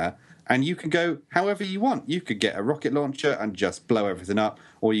right corner, and you can go however you want. You could get a rocket launcher and just blow everything up,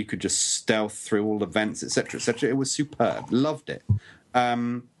 or you could just stealth through all the vents, etc., etc. It was superb. Loved it.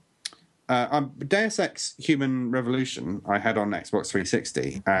 Deus Ex Human Revolution I had on Xbox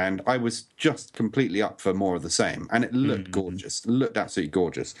 360, and I was just completely up for more of the same, and it looked gorgeous. It looked absolutely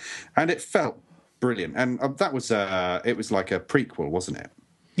gorgeous, and it felt brilliant. And that was it was like a prequel, wasn't it?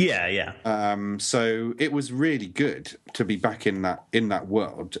 Yeah. So it was really good to be back in that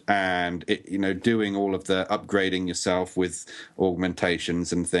world, and it, doing all of the upgrading yourself with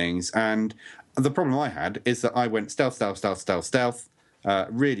augmentations and things. And the problem I had is that I went stealth,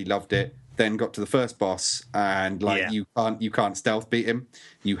 really loved it. Then got to the first boss, and you can't stealth beat him.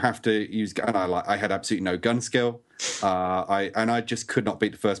 You have to use. And I had absolutely no gun skill. I just could not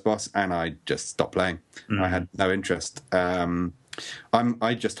beat the first boss, and I just stopped playing. I had no interest.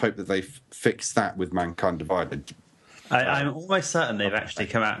 I just hope that they fix that with Mankind Divided. I'm almost certain they've actually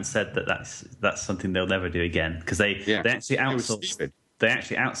come out and said that that's something they'll never do again, because they actually outsourced. They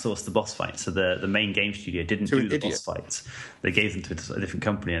actually outsourced the boss fights, so the main game studio didn't do the boss fights. They gave them to a different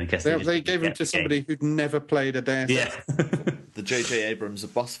company, and I guess they gave them to somebody who'd never played a Deus Ex. The JJ Abrams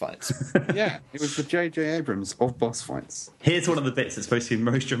of boss fights. Yeah, it was the JJ Abrams of boss fights. Here's one of the bits that's supposed to be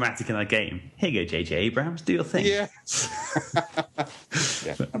most dramatic in our game. Here you go, JJ Abrams, do your thing. Yeah.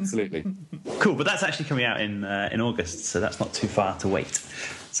 Yeah, absolutely. Cool, but that's actually coming out in August, so that's not too far to wait.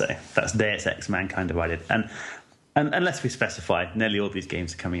 So that's Deus Ex Mankind Divided. And unless we specify, nearly all these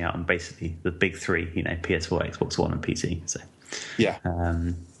games are coming out on basically the big three, PS4, Xbox One, and PC. So yeah.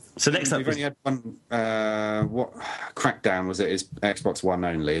 So next up, we've only had one. What Crackdown was it? Is Xbox One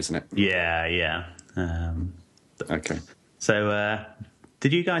only, isn't it? Yeah. Okay. So,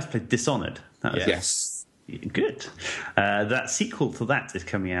 did you guys play Dishonored? Yes. Good. That sequel to that is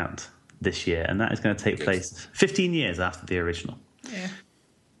coming out this year, and that is going to take place 15 years after the original. Yeah.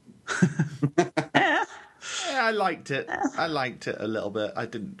 Yeah, I liked it. I liked it a little bit. I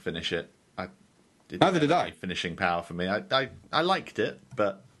didn't finish it. Neither did I. Finishing power for me. I liked it,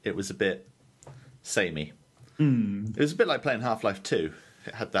 but it was a bit samey. It was a bit like playing Half-Life 2.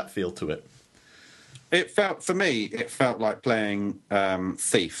 It had that feel to it. It felt like playing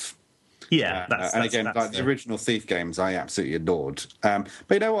Thief. Yeah, and again, like the original Thief games, I absolutely adored. But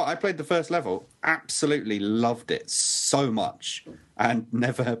you know what? I played the first level, absolutely loved it so much, and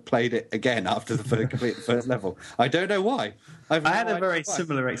never played it again after the complete first level. I don't know why. I had a very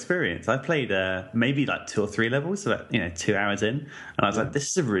similar experience. I played maybe like 2 or 3 levels, so 2 hours in, and I was like, "This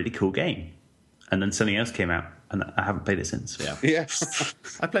is a really cool game." And then something else came out, and I haven't played it since. Yeah.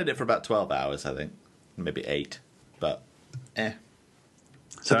 I played it for about 12 hours, I think, maybe 8, but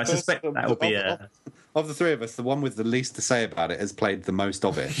So I suspect that will be of the three of us, the one with the least to say about it has played the most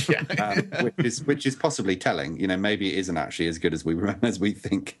of it, which is possibly telling. You know, maybe it isn't actually as good as we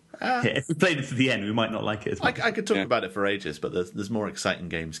think. If we played it to the end, we might not like it as much. I could talk about it for ages, but there's more exciting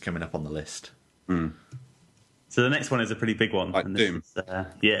games coming up on the list. So the next one is a pretty big one. Like Doom.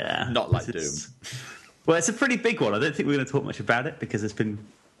 Not like Doom. Well, it's a pretty big one. I don't think we're going to talk much about it because it's been,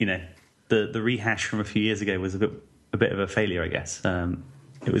 the rehash from a few years ago was a bit of a failure, I guess.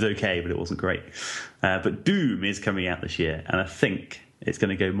 It was okay, but it wasn't great. But Doom is coming out this year, and I think it's going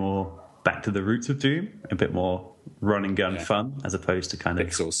to go more back to the roots of Doom, a bit more run and gun fun, as opposed to kind of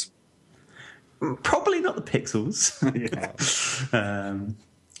pixels. Probably not the pixels.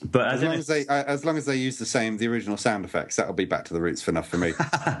 But as long as they use the original sound effects, that'll be back to the roots enough for me.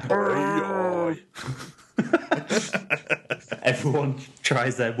 Everyone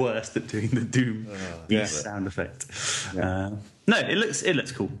tries their worst at doing the Doom sound effect. No, it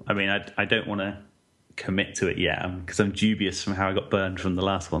looks cool. I mean, I don't want to commit to it yet because I'm dubious from how I got burned from the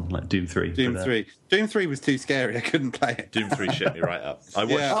last one, like Doom 3. Doom 3 was too scary. I couldn't play it. Doom 3 shit me right up.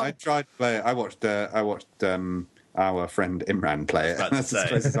 I tried to play it. I watched our friend Imran play it. That's as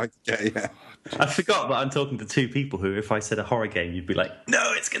close as I could get. Yeah. I forgot that I'm talking to two people who, if I said a horror game, you'd be like,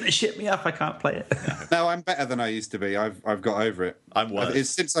 "No, it's going to shit me up. I can't play it." No, I'm better than I used to be. I've got over it. I'm worse.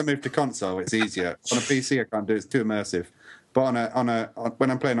 Since I moved to console, it's easier. On a PC, I can't do it. It's too immersive. But when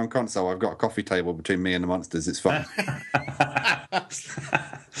I'm playing on console, I've got a coffee table between me and the monsters. It's fun.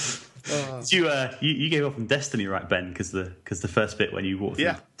 You gave up on Destiny, right, Ben? Because the first bit when you walk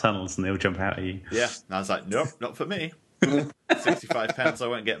through tunnels and they all jump out at you. Yeah, and I was like, nope, not for me. £65 I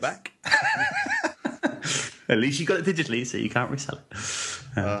won't get back. At least you got it digitally, so you can't resell it.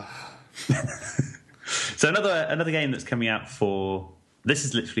 So another game that's coming out this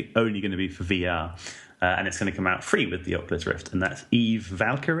is literally only going to be for VR. And it's going to come out free with the Oculus Rift, and that's Eve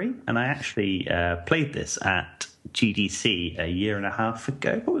Valkyrie. And I actually played this at GDC a year and a half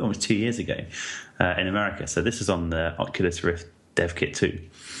ago, probably almost 2 years ago, in America. So this is on the Oculus Rift Dev Kit 2.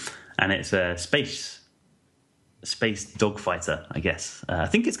 And it's a space dogfighter, I guess. I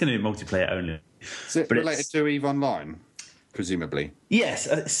think it's going to be multiplayer only. Is it related to EVE Online, presumably? Yes,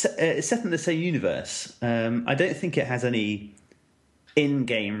 it's set in the same universe. I don't think it has any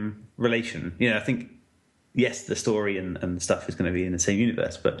in-game relation. I think... Yes, the story and stuff is going to be in the same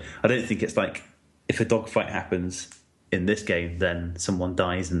universe, but I don't think it's like if a dogfight happens in this game, then someone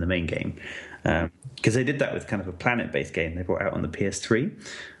dies in the main game. Because they did that with kind of a planet-based game they brought out on the PS3,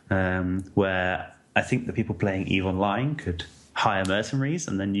 where I think the people playing EVE Online could hire mercenaries,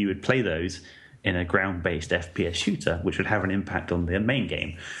 and then you would play those in a ground-based FPS shooter, which would have an impact on the main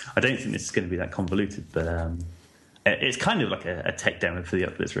game. I don't think this is going to be that convoluted, but... it's kind of like a tech demo for the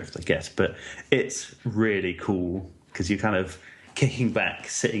Oculus Rift, I guess, but it's really cool because you're kind of kicking back,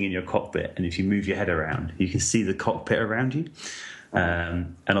 sitting in your cockpit, and if you move your head around, you can see the cockpit around you.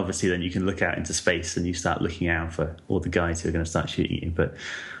 And obviously then you can look out into space and you start looking out for all the guys who are going to start shooting you. But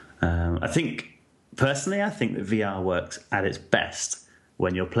I think that VR works at its best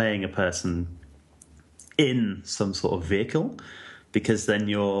when you're playing a person in some sort of vehicle, because then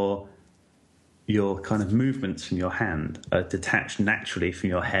your kind of movements from your hand are detached naturally from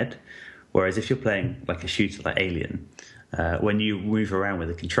your head. Whereas if you're playing like a shooter like Alien, when you move around with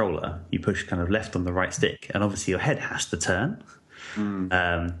a controller, you push kind of left on the right stick, and obviously your head has to turn,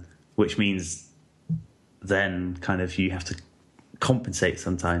 which means then kind of you have to compensate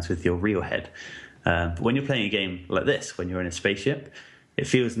sometimes with your real head. But when you're playing a game like this, when you're in a spaceship, it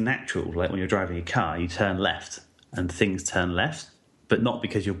feels natural. Like when you're driving a car, you turn left and things turn left, but not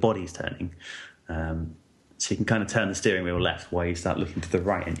because your body's turning. So you can kind of turn the steering wheel left while you start looking to the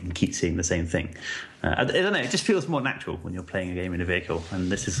right and you can keep seeing the same thing. I don't know, it just feels more natural when you're playing a game in a vehicle,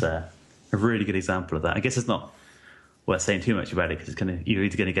 and this is a really good example of that. I guess it's not worth saying too much about it because you're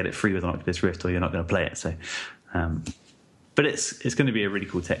either going to get it free with an Oculus Rift or you're not going to play it. So, but it's going to be a really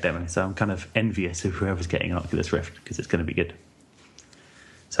cool tech demo, so I'm kind of envious of whoever's getting an Oculus Rift because it's going to be good.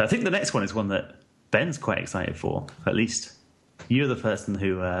 So I think the next one is one that Ben's quite excited for, at least... You're the person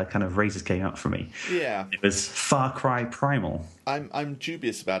who kind of raises game up for me. Yeah. It was Far Cry Primal. I'm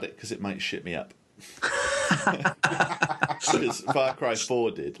dubious about it because it might shit me up. Because Far Cry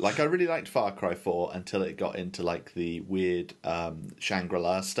 4 did. Like, I really liked Far Cry 4 until it got into, like, the weird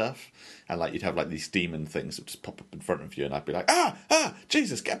Shangri-La stuff. And, like, you'd have, like, these demon things that just pop up in front of you, and I'd be like,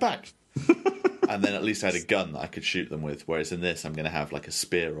 Jesus, get back! And then at least I had a gun that I could shoot them with. Whereas in this, I'm going to have, like, a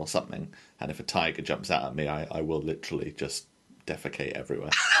spear or something. And if a tiger jumps out at me, I will literally just... defecate everywhere.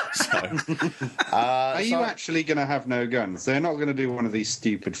 Are you actually going to have no guns? They're not going to do one of these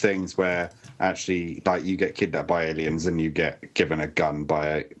stupid things where actually, like, you get kidnapped by aliens and you get given a gun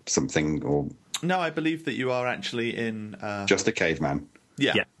by something, or No, I believe that you are actually in... Just a caveman.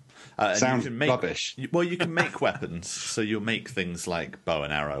 Yeah. And Sounds you can make, rubbish. Well, you can make weapons, so you'll make things like bow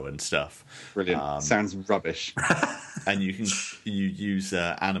and arrow and stuff. Brilliant. Sounds rubbish. And you use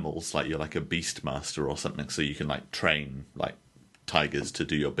animals, like you're like a beast master or something, so you can like train like tigers to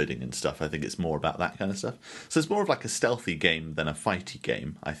do your bidding and stuff. I think it's more about that kind of stuff. So it's more of like a stealthy game than a fighty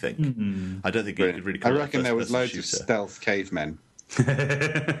game, I think. I don't think it really. I reckon there was loads of stealth cavemen.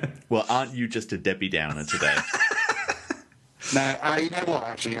 Well, aren't you just a Debbie Downer today? No, you know what?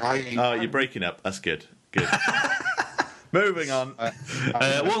 Actually, Oh, you're breaking up. That's good. Good. Moving on.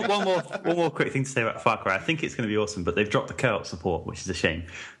 One more quick thing to say about Far Cry. I think it's going to be awesome, but they've dropped the co-op support, which is a shame.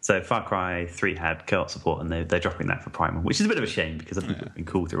 So Far Cry 3 had co-op support, and they're dropping that for Primal, which is a bit of a shame because I think it would have been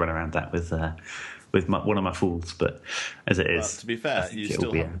cool to run around that with one of my fools. But as it is, to be fair, you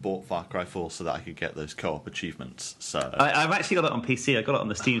still haven't bought Far Cry 4 so that I could get those co-op achievements. So I've actually got it on PC. I got it on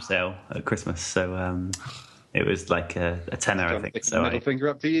the Steam sale at Christmas. So it was like a tenner, I think. So middle finger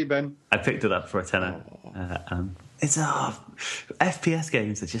up to you, Ben. I picked it up for a tenner. It's FPS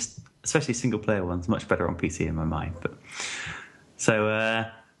games are just, especially single player ones, much better on PC in my mind. But so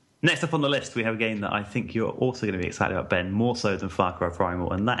next up on the list, we have a game that I think you're also going to be excited about, Ben, more so than Far Cry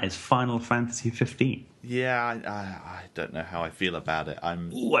Primal, and that is Final Fantasy 15. Yeah, I don't know how I feel about it. I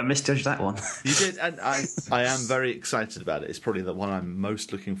misjudged that one. You did, and I am very excited about it. It's probably the one I'm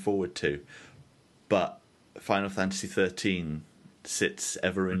most looking forward to. But Final Fantasy 13 sits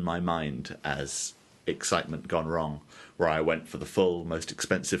ever in my mind as excitement gone wrong, where I went for the full, most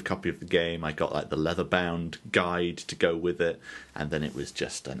expensive copy of the game. I got like the leather-bound guide to go with it, and then it was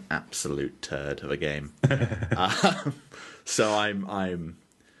just an absolute turd of a game. So I'm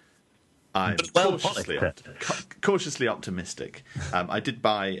cautiously optimistic. I did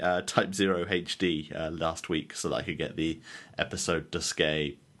buy Type 0 HD last week so that I could get the episode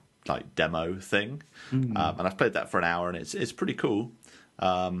Dusque like demo thing, and I've played that for an hour, and it's pretty cool.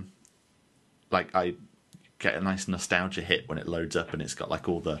 Like I get a nice nostalgia hit when it loads up and it's got like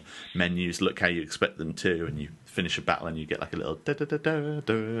all the menus look how you expect them to, and you finish a battle and you get like a little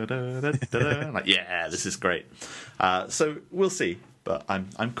like, yeah, this is great. So we'll see, but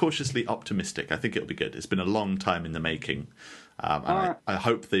I'm cautiously optimistic. I think it'll be good. It's been a long time in the making, and I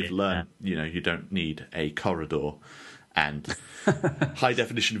hope they've learned, you don't need a corridor and high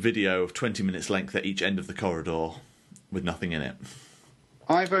definition video of 20 minutes length at each end of the corridor with nothing in it.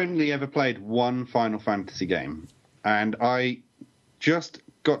 I've only ever played one Final Fantasy game, and I just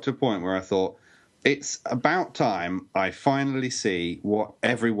got to a point where I thought, it's about time I finally see what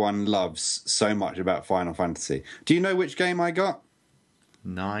everyone loves so much about Final Fantasy. Do you know which game I got?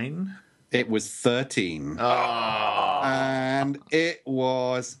 9? It was 13. Oh. And it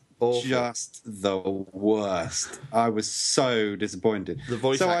was awful. Just the worst. I was so disappointed. The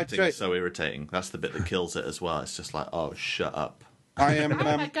voice acting is so irritating. That's the bit that kills it as well. It's just like, oh, shut up. I am. Oh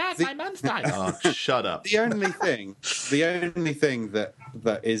my god, my man's died. Oh, shut up. The only thing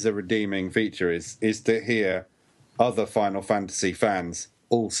that is a redeeming feature is to hear other Final Fantasy fans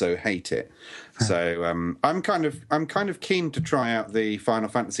also hate it. So I'm kind of keen to try out the Final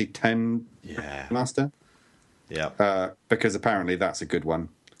Fantasy X Master. Yeah. Because apparently that's a good one.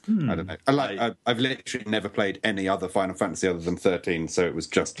 I don't know. I've literally never played any other Final Fantasy other than 13, so it was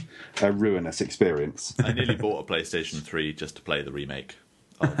just a ruinous experience. I nearly bought a PlayStation 3 just to play the remake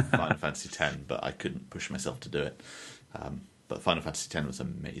of Final Fantasy X, but I couldn't push myself to do it. But Final Fantasy X was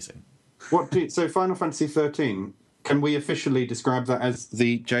amazing. So Final Fantasy 13, can we officially describe that as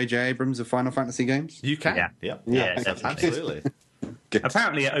the JJ Abrams of Final Fantasy games? You can. Yeah, absolutely.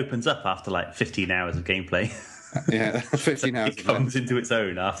 Apparently it opens up after like 15 hours of gameplay. Yeah, 15 hours. It comes into its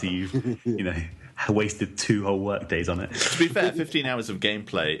own after you've, wasted 2 whole work days on it. To be fair, 15 hours of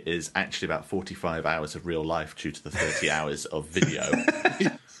gameplay is actually about 45 hours of real life due to the 30 hours of video.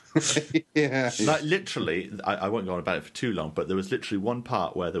 Yeah. Like literally, I won't go on about it for too long, but there was literally one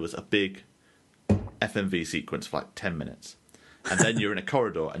part where there was a big FMV sequence for like 10 minutes. And then you're in a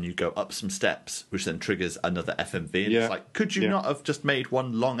corridor and you go up some steps, which then triggers another FMV. And it's like, could you not have just made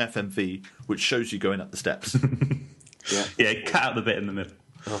one long FMV which shows you going up the steps? Cut out the bit in the middle.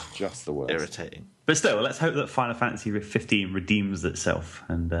 Oh, just the worst. Irritating. But still, let's hope that Final Fantasy 15 redeems itself,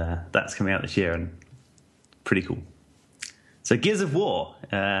 and that's coming out this year, and pretty cool. So Gears of War,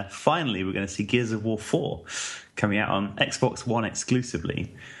 finally we're going to see Gears of War 4 coming out on Xbox One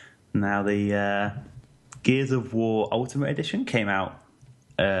exclusively. Now the Gears of War Ultimate Edition came out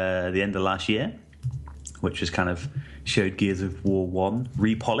the end of last year, which was kind of showed Gears of War 1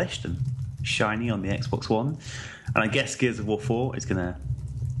 repolished and shiny on the Xbox One. And I guess Gears of War 4 is going to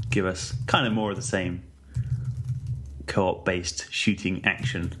give us kind of more of the same co-op based shooting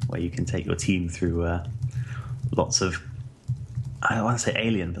action where you can take your team through lots of, I don't want to say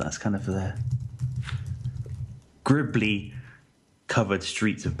alien, but that's kind of the gribbly covered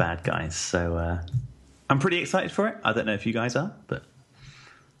streets of bad guys. So I'm pretty excited for it. I don't know if you guys are, but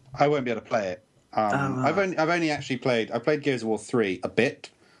I won't be able to play it. I've only actually played Gears of War 3 a bit,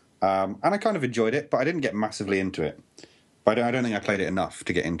 and I kind of enjoyed it, but I didn't get massively into it. But I don't think I played it enough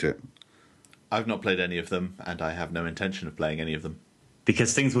to get into it. I've not played any of them, and I have no intention of playing any of them.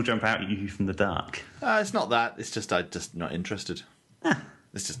 Because things will jump out at you from the dark. It's not that. It's just I'm just not interested.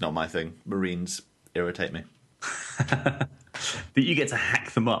 It's just not my thing. Marines irritate me. That you get to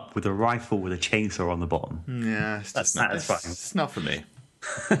hack them up with a rifle with a chainsaw on the bottom. Yeah, it's just not, it's not for me.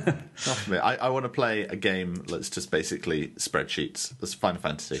 Not for me. I want to play a game that's just basically spreadsheets. That's Final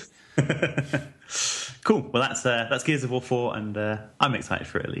Fantasy. Cool. Well, that's Gears of War 4, and I'm excited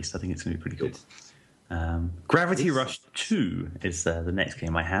for it at least. I think it's going to be pretty cool. Gravity Rush 2 is the next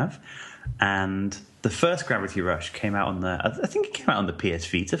game I have, and the first Gravity Rush came out on I think it came out on the PS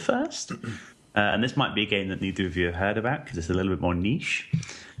Vita first, and this might be a game that neither of you have heard about because it's a little bit more niche.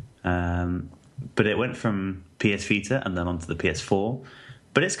 But it went from PS Vita and then onto the PS4.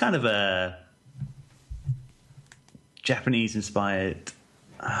 But it's kind of a Japanese-inspired,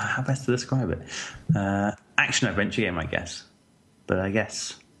 how best to describe it? Action-adventure game, I guess. But I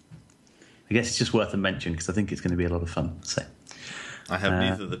guess it's just worth a mention because I think it's going to be a lot of fun. So I have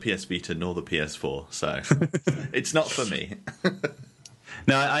neither the PS Vita nor the PS4, so it's not for me.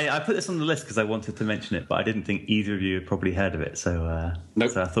 No, I put this on the list because I wanted to mention it, but I didn't think either of you had probably heard of it. So,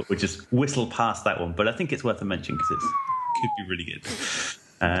 nope. So I thought we'd just whistle past that one. But I think it's worth a mention because it could be really good.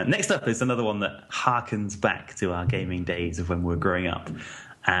 Next up is another one that harkens back to our gaming days of when we were growing up.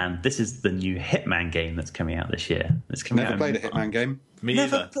 And this is the new Hitman game that's coming out this year. It's coming Never out played a Hitman game. Me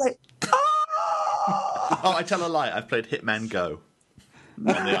either. Oh, I tell a lie. I've played Hitman Go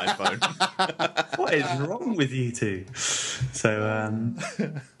on the iPhone. What is wrong with you two? So,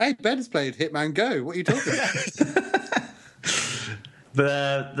 Hey, Ben's played Hitman Go. What are you talking about?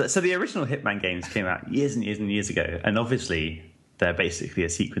 so the original Hitman games came out years and years and years ago, and obviously they're basically a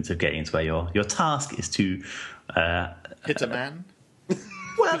sequence of games where your task is to Hit a man?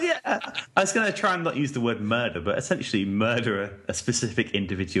 Well, yeah, I was going to try and not use the word murder, but essentially murder a specific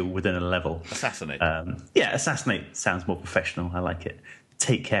individual within a level. Assassinate. Assassinate sounds more professional. I like it.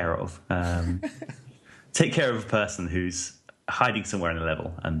 Take care of. Take care of a person who's hiding somewhere in a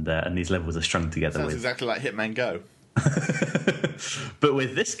level, and these levels are strung together. Sounds exactly like Hitman Go. But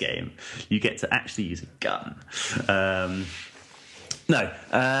with this game, you get to actually use a gun.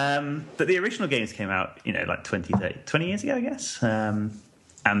 But the original games came out, like 20 years ago, I guess.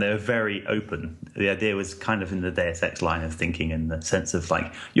 And they were very open. The idea was kind of in the Deus Ex line of thinking, in the sense of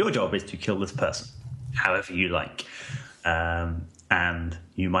like, your job is to kill this person however you like. And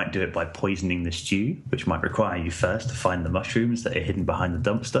you might do it by poisoning the stew, which might require you first to find the mushrooms that are hidden behind the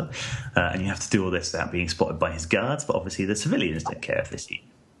dumpster. And you have to do all this without being spotted by his guards. But obviously the civilians don't care if they see you.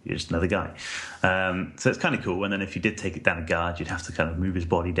 You're just another guy. So it's kind of cool. And then if you did take it down a guard, you'd have to kind of move his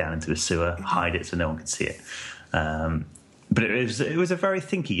body down into a sewer, hide it so no one could see it. But it was a very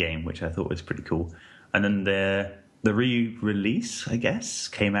thinky game, which I thought was pretty cool. And then the re-release, I guess,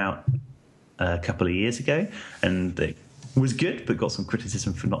 came out a couple of years ago, and it was good, but got some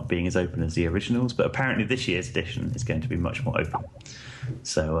criticism for not being as open as the originals. But apparently this year's edition is going to be much more open.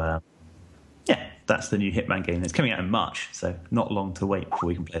 So, that's the new Hitman game. It's coming out in March, so not long to wait before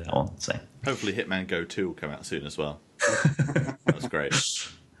we can play that one. So hopefully Hitman Go 2 will come out soon as well. That's great.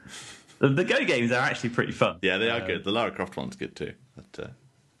 The Go games are actually pretty fun. Yeah, they are good. The Lara Croft one's good too. But,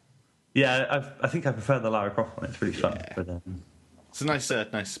 I think I prefer the Lara Croft one. It's really fun. Yeah. But, it's a nice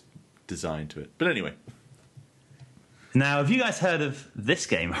design to it. But anyway. Now, have you guys heard of this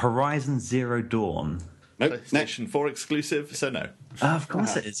game, Horizon Zero Dawn? Nope. PlayStation 4 exclusive, so no. Of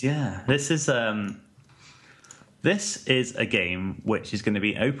course it is, yeah. This is a game which is going to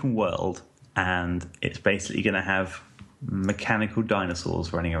be open world, and it's basically going to have mechanical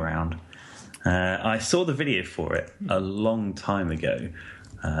dinosaurs running around. I saw the video for it a long time ago,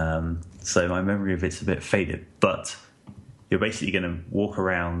 so my memory of it's a bit faded, but you're basically going to walk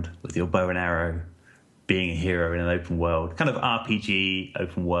around with your bow and arrow, being a hero in an open world, kind of RPG,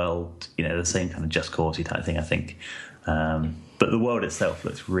 open world, the same kind of Just Cause-y type thing, I think. But the world itself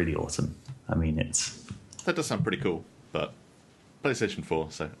looks really awesome. I mean, that does sound pretty cool, but PlayStation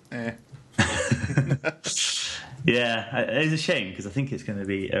 4, so Yeah, it's a shame because I think it's going to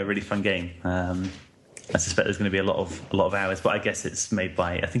be a really fun game. I suspect there's going to be a lot of hours, but I guess it's going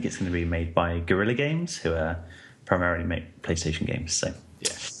to be made by Guerrilla Games, who primarily make PlayStation games. So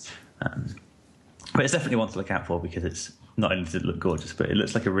yes. But it's definitely one to look out for because it's not only does it look gorgeous, but it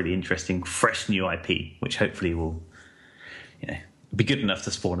looks like a really interesting, fresh new IP, which hopefully will, be good enough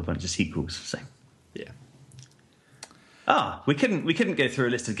to spawn a bunch of sequels. So, yeah. We couldn't go through a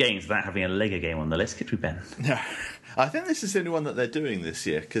list of games without having a Lego game on the list, could we, Ben? No, I think this is the only one that they're doing this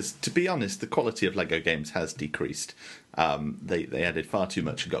year because, to be honest, the quality of Lego games has decreased. They added far too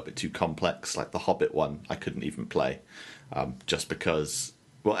much and got a bit too complex. Like the Hobbit one, I couldn't even play just because.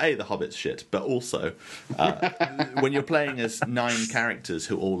 Well, A, the Hobbit's shit, but also when you're playing as 9 characters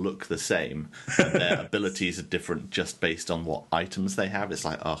who all look the same and their abilities are different just based on what items they have, it's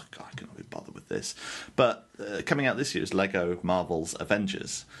like, oh, God, I cannot be bothered with this. But coming out this year is Lego Marvel's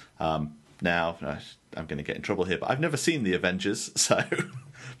Avengers. Now, I'm going to get in trouble here, but I've never seen the Avengers, so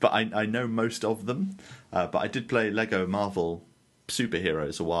but I know most of them. But I did play Lego Marvel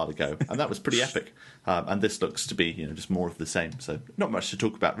Superheroes a while ago, and that was pretty epic. And this looks to be, just more of the same. So not much to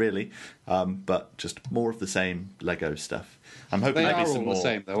talk about really, but just more of the same Lego stuff. I'm hoping they maybe are some all more. the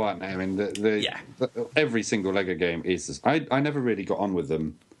same, though, aren't they? I mean, every single Lego game is. I never really got on with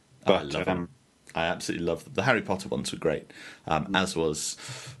them, but I love them. I absolutely love them. The Harry Potter ones were great, as was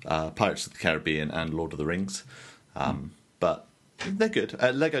Pirates of the Caribbean and Lord of the Rings. But they're good.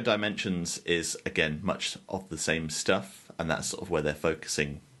 Lego Dimensions is, again, much of the same stuff, and that's sort of where they're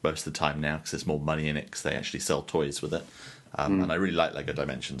focusing most of the time now because there's more money in it because they actually sell toys with it. And I really like Lego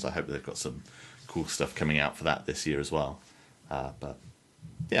Dimensions. I hope they've got some cool stuff coming out for that this year as well. But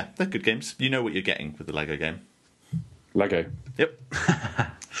yeah, they're good games. You know what you're getting with the Lego game. Lego. Yep.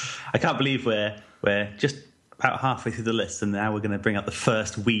 I can't believe we're just about halfway through the list, and now we're going to bring up the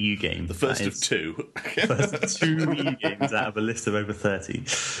first Wii U game. The first of two. First of 2 Wii U games out of a list of over 30.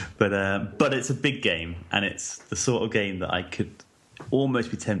 But it's a big game, and it's the sort of game that I could almost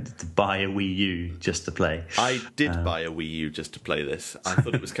be tempted to buy a Wii U just to play. I did buy a Wii U just to play this. I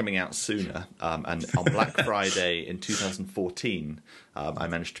thought it was coming out sooner. And on Black Friday in 2014, I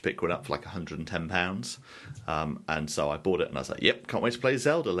managed to pick one up for like £110. And so I bought it and I was like, yep, can't wait to play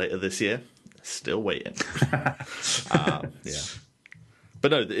Zelda later this year. Still waiting. Yeah. But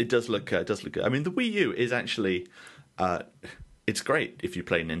no, it does look good. I mean, the Wii U is actually, it's great if you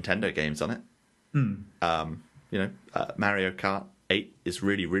play Nintendo games on it. Mario Kart 8 is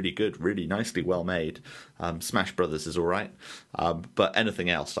really, really good, really nicely well made. Smash Brothers is all right. But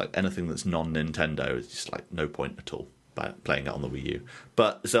anything else, like anything that's non-Nintendo, is just like no point at all by playing it on the Wii U.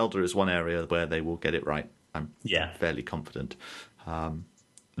 But Zelda is one area where they will get it right. I'm fairly confident.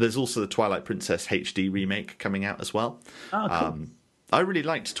 There's also the Twilight Princess HD remake coming out as well. Oh, cool. I really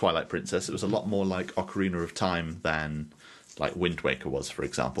liked Twilight Princess. It was a lot more like Ocarina of Time than like Wind Waker was, for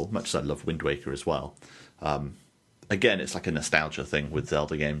example, much as I love Wind Waker as well. Again, it's like a nostalgia thing with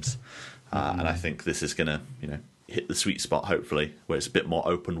Zelda games. And I think this is going to, hit the sweet spot, hopefully, where it's a bit more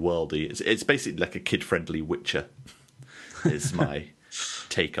open-worldy. It's basically like a kid-friendly Witcher, is my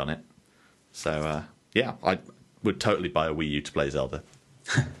take on it. So, I would totally buy a Wii U to play Zelda.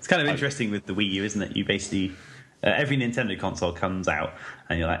 It's kind of interesting with the Wii U, isn't it? You basically... every Nintendo console comes out,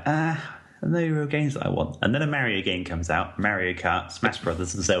 and you're like, no real games that I want. And then a Mario game comes out, Mario Kart, Smash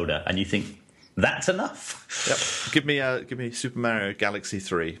Brothers, and Zelda, and you think, that's enough? Yep. Give me Super Mario Galaxy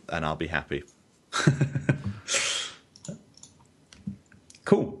 3, and I'll be happy.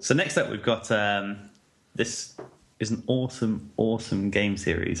 Cool. So next up, we've got this is an awesome game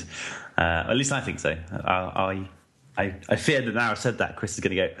series. At least I think so. I fear that now I've said that, Chris is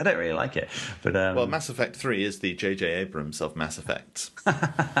going to go, I don't really like it. But well, Mass Effect 3 is the JJ Abrams of Mass Effects.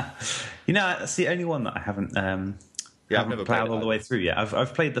 That's the only one that I haven't I've never played played all the way through yet.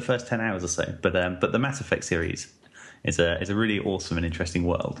 I've played the first 10 hours or so, but the Mass Effect series is a really awesome and interesting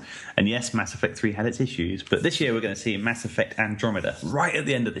world. And yes, Mass Effect 3 had its issues, but this year we're going to see Mass Effect Andromeda right at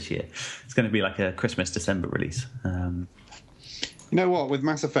the end of this year. It's going to be like a Christmas-December release. You know what? With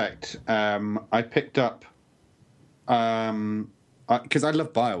Mass Effect, I picked up... because I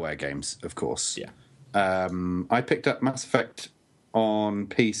love BioWare games, of course. Yeah. I picked up Mass Effect on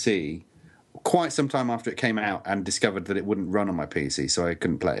PC quite some time after it came out and discovered that it wouldn't run on my PC, so I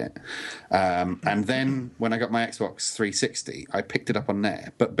couldn't play it. And then when I got my Xbox 360, I picked it up on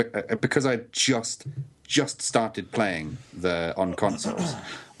there. But because I just started playing on consoles,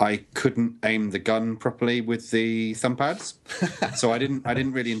 I couldn't aim the gun properly with the thumb pads, so I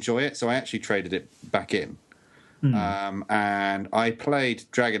didn't really enjoy it. So I actually traded it back in. And I played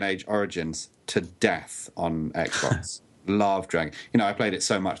Dragon Age Origins to death on Xbox. Love Dragon. I played it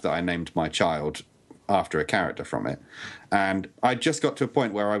so much that I named my child after a character from it. And I just got to a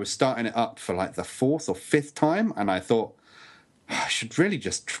point where I was starting it up for like the 4th or 5th time, and I thought, I should really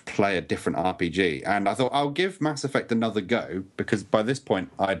just play a different RPG. And I thought I'll give Mass Effect another go, because by this point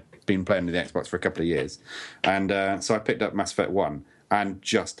I'd been playing with the Xbox for a couple of years. And so I picked up Mass Effect 1 and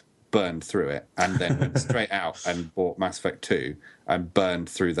just burned through it, and then went straight out and bought Mass Effect 2 and burned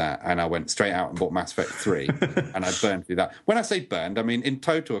through that. And I went straight out and bought Mass Effect 3 and I burned through that. When I say burned, I mean in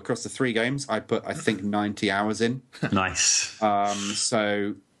total across the 3 games, I put, I think, 90 hours in. Nice.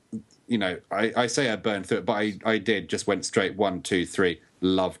 So... I say I burned through it, but I did, just went straight 1, 2, 3,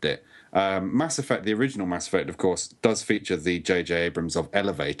 loved it. Mass Effect, the original Mass Effect, of course, does feature the JJ Abrams of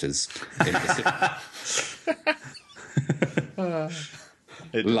elevators in the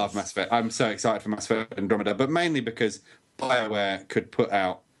Love Mass Effect. I'm so excited for Mass Effect Andromeda, but mainly because BioWare could put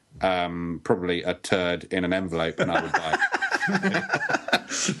out probably a turd in an envelope and I would buy it.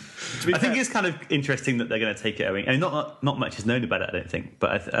 I think it's kind of interesting that they're going to take it away. I mean, not much is known about it, I don't think,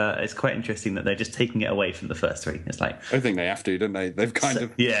 but it's quite interesting that they're just taking it away from the first 3. It's like, I think they have to, don't they? They've kind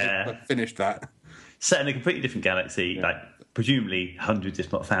of finished that. Set in a completely different galaxy, like presumably hundreds,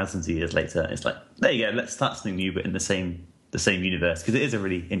 if not thousands of years later. It's like, there you go, let's start something new, but in the same universe, because it is a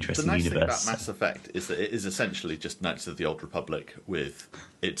really interesting universe. The nice thing about Mass Effect is that it is essentially just Knights of the Old Republic with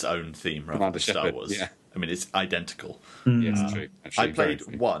its own theme rather than Star Wars. Yeah. I mean, it's identical. Yeah, it's true. Actually, I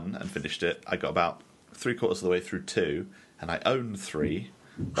played 1 and finished it. I got about 3/4 of the way through 2, and I own 3,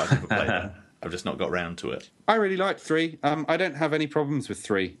 but I've never played it. I've just not got round to it. I really liked 3. I don't have any problems with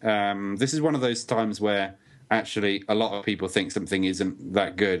 3. This is one of those times where actually a lot of people think something isn't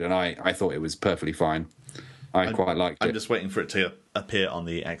that good, and I thought it was perfectly fine. I quite liked it. I'm just waiting for it to appear on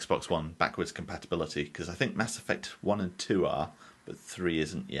the Xbox One backwards compatibility, because I think Mass Effect 1 and 2 are, but 3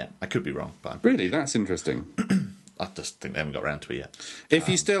 isn't yet. I could be wrong, but Really? That's interesting. I just think they haven't got around to it yet. If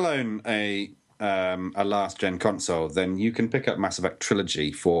you still own a last-gen console, then you can pick up Mass Effect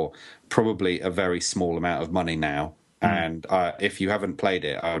Trilogy for probably a very small amount of money now. And if you haven't played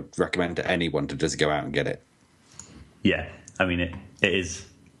it, I would recommend to anyone to just go out and get it. Yeah, I mean, it is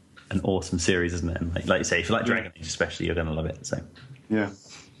an awesome series, isn't it? And like you say, if you like Dragon Age especially, you're going to love it. So yeah.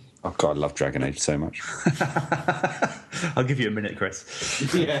 Oh God, I love Dragon Age so much. I'll give you a minute, Chris.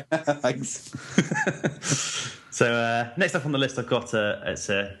 Yeah, thanks. So next up on the list, I've got it's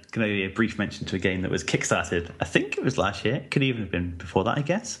going to be a brief mention to a game that was kickstarted. I think it was last year. It could even have been before that, I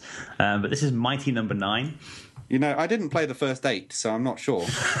guess. But this is Mighty Number 9. I didn't play the first 8, so I'm not sure.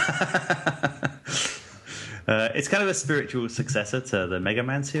 It's kind of a spiritual successor to the Mega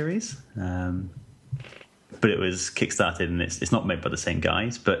Man series, but it was kickstarted and it's not made by the same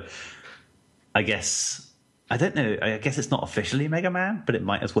guys. But I guess I don't know. I guess it's not officially Mega Man, but it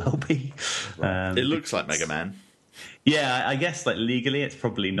might as well be. It looks like Mega Man. Yeah, I guess like legally it's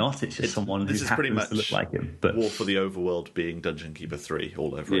probably not. It's just someone who happens to look like him. But War for the Overworld being Dungeon Keeper 3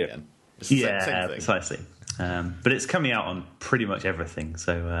 all over again. It's the same thing. Precisely. But it's coming out on pretty much everything.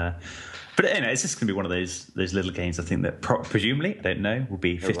 So. But it's just going to be one of those little games, I think, that presumably, I don't know, will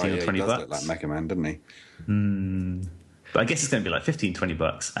be 15 or 20 he does bucks. look like Mega Man, doesn't he? But I guess it's going to be like 15, 20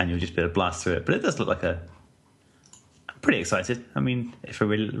 bucks, and you'll just be able to blast through it. But it does look like I'm pretty excited. I mean, if we're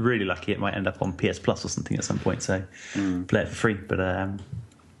really, really lucky, it might end up on PS Plus or something at some point, so play it for free. But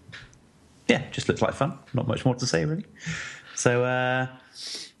just looks like fun. Not much more to say, really. So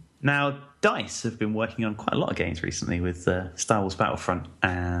now, DICE have been working on quite a lot of games recently with Star Wars Battlefront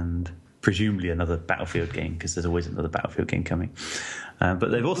and presumably another Battlefield game, because there's always another Battlefield game coming. But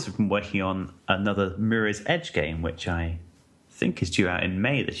they've also been working on another Mirror's Edge game, which I think is due out in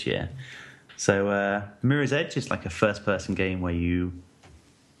May this year. So Mirror's Edge is like a first-person game where you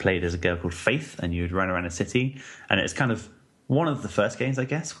played as a girl called Faith and you'd run around a city. And it's kind of one of the first games, I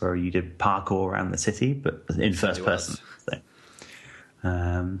guess, where you did parkour around the city, but in first person.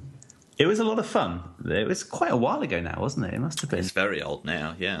 So, it was a lot of fun. It was quite a while ago now, wasn't it? It must have been. It's very old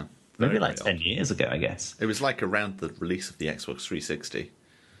now, yeah. Maybe like 10 years ago, I guess. It was like around the release of the Xbox 360.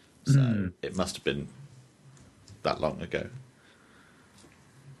 So it must have been that long ago.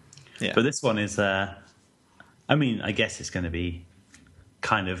 Yeah. But this one is, I guess it's going to be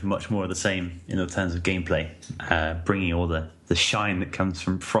kind of much more of the same in terms of gameplay, bringing all the shine that comes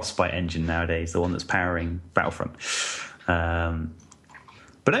from Frostbite engine nowadays, the one that's powering Battlefront.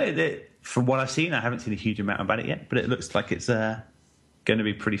 But from what I've seen, I haven't seen a huge amount about it yet, but it looks like it's going to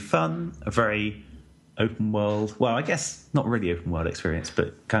be pretty fun, a very open world, well, I guess not really open world experience,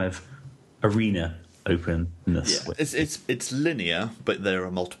 but kind of arena openness. Yeah. It's linear, but there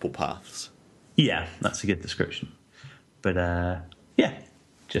are multiple paths. Yeah, that's a good description. But I'm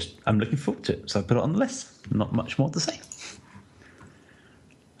looking forward to it, so I put it on the list. Not much more to say.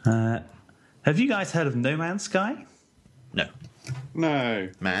 Have you guys heard of No Man's Sky? No. No.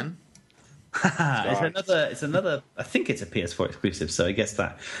 Man? It's another. I think it's a PS4 exclusive. So I guess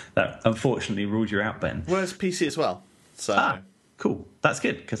that unfortunately ruled you out, Ben. Well, it's PC as well. So cool. That's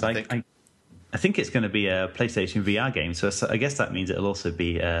good because I think it's going to be a PlayStation VR game. So I guess that means it'll also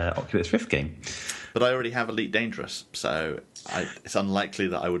be a Oculus Rift game. But I already have Elite Dangerous, so it's unlikely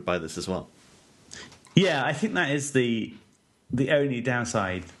that I would buy this as well. Yeah, I think that is the only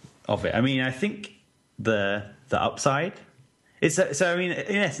downside of it. I mean, I think the upside is that, so I mean,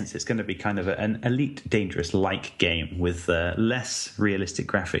 in essence, it's going to be kind of an Elite Dangerous-like game with less realistic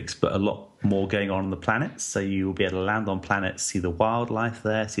graphics, but a lot more going on the planets. So you will be able to land on planets, see the wildlife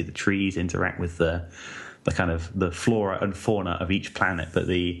there, see the trees, interact with the kind of the flora and fauna of each planet. But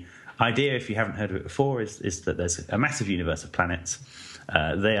the idea, if you haven't heard of it before, is that there's a massive universe of planets.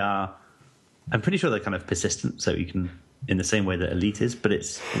 They are, I'm pretty sure they're kind of persistent, so you can, in the same way that Elite is, but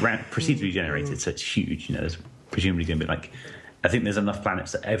it's procedurally generated, so it's huge. You know, there's presumably going to be like, I think there's enough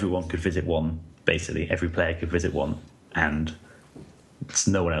planets that everyone could visit one. Basically, every player could visit one, and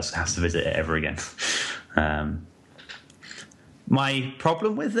no one else has to visit it ever again. My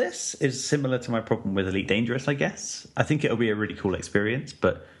problem with this is similar to my problem with Elite Dangerous, I guess. I think it'll be a really cool experience,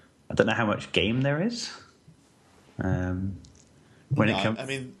 but I don't know how much game there is. I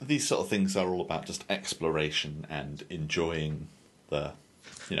mean, these sort of things are all about just exploration and enjoying the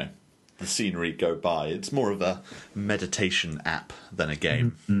scenery go by. It's more of a meditation app than a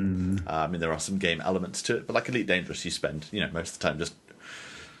game. I mean, there are some game elements to it, but like Elite Dangerous, you spend most of the time just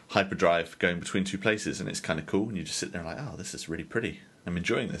hyperdrive going between two places, and it's kind of cool. And you just sit there and like, oh, this is really pretty. I'm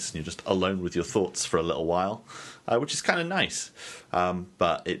enjoying this, and you're just alone with your thoughts for a little while, which is kind of nice.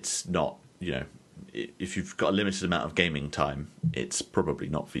 But it's not, if you've got a limited amount of gaming time, it's probably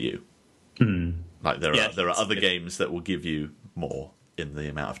not for you. Like there are other games that will give you more in the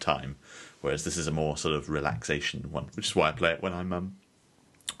amount of time, whereas this is a more sort of relaxation one, which is why I play it when I'm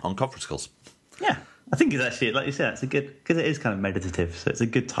on conference calls. Yeah, I think it's actually, like you said, it's a good, because it is kind of meditative, so it's a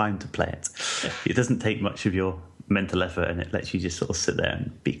good time to play it. Yeah. It doesn't take much of your mental effort, and it lets you just sort of sit there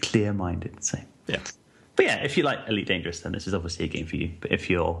and be clear-minded. So yeah. But yeah, if you like Elite Dangerous, then this is obviously a game for you. But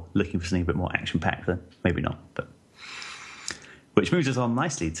if you're looking for something a bit more action-packed, then maybe not. But which moves us on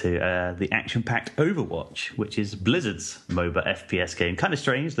nicely to the action-packed Overwatch, which is Blizzard's MOBA FPS game. Kind of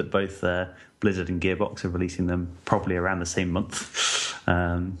strange that both Blizzard and Gearbox are releasing them probably around the same month,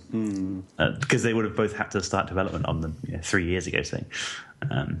 because they would have both had to start development on them 3 years ago, say.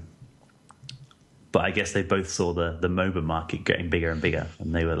 But I guess they both saw the MOBA market getting bigger and bigger,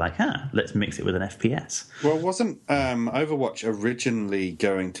 and they were like, let's mix it with an FPS. Well, wasn't Overwatch originally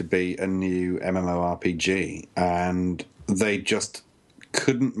going to be a new MMORPG, and they just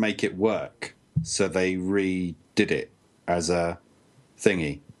couldn't make it work, so they redid it as a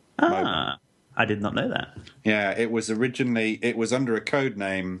thingy. I did not know that. Yeah, it was under a code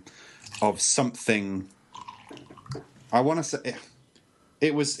name of something. I want to say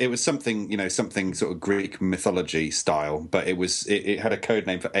it was something, something sort of Greek mythology style, but it had a code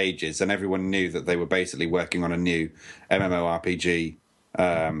name for ages, and everyone knew that they were basically working on a new MMORPG,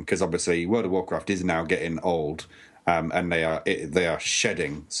 because obviously World of Warcraft is now getting old. And they are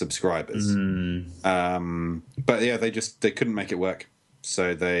shedding subscribers. But yeah, they couldn't make it work,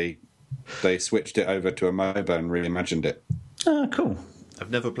 so they switched it over to a MOBA and reimagined it. Oh, cool.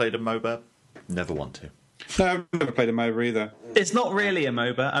 I've never played a MOBA, never want to. No, I've never played a MOBA either. It's not really a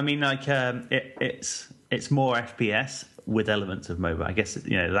MOBA. I mean, like it's more FPS with elements of MOBA. I guess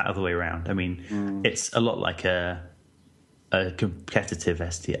that other way around. I mean, it's a lot like a competitive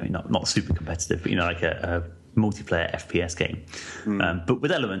ST. I mean, not super competitive, but like a multiplayer FPS game, but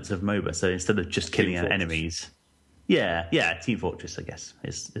with elements of MOBA. So instead of just killing enemies, Team Fortress, I guess,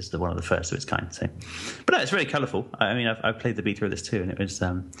 is the one of the first of its kind. So, but no, it's really colourful. I mean, I've played the beta of this too, and it's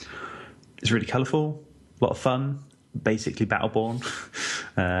really colourful, a lot of fun. Basically, Battleborn.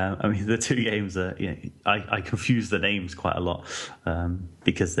 I mean, the two games are. I confuse the names quite a lot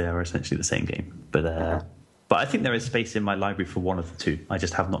because they are essentially the same game. But I think there is space in my library for one of the two. I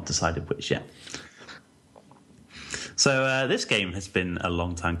just have not decided which yet. So this game has been a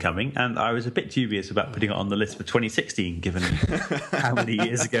long time coming, and I was a bit dubious about putting it on the list for 2016, given how many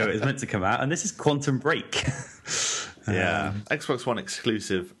years ago it was meant to come out. And this is Quantum Break. Xbox One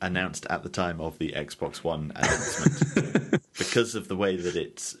exclusive, announced at the time of the Xbox One announcement. Because of the way that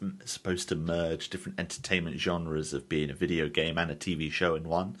it's supposed to merge different entertainment genres of being a video game and a TV show in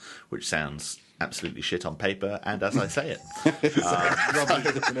one, which sounds absolutely shit on paper, and as I say it,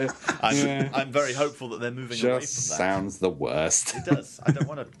 I'm very hopeful that they're moving away from that. Sounds the worst. It does. I don't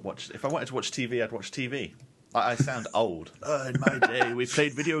want to watch. If I wanted to watch TV, I'd watch TV. I sound old. In my day, we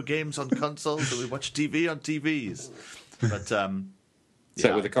played video games on consoles and we watched TV on TVs. But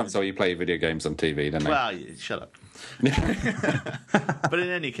So with a console, you play video games on TV, don't they? Well, shut up. But in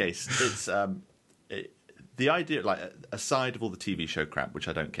any case, it's the idea, like, aside of all the TV show crap, which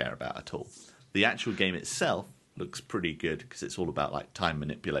I don't care about at all, the actual game itself looks pretty good because it's all about like time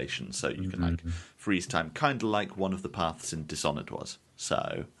manipulation. So you can like freeze time, kind of like one of the paths in Dishonored was.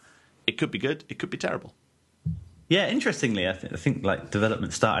 So it could be good, it could be terrible. Yeah, interestingly, I think like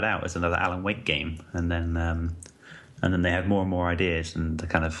development started out as another Alan Wake game, and then they had more and more ideas, and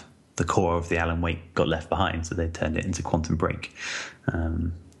the core of the Alan Wake got left behind, so they turned it into Quantum Break.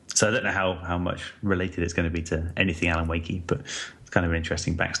 So I don't know how much related it's going to be to anything Alan Wakey, but it's kind of an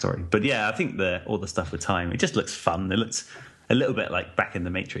interesting backstory. But yeah, I think all the stuff with time, it just looks fun. It looks a little bit like back in the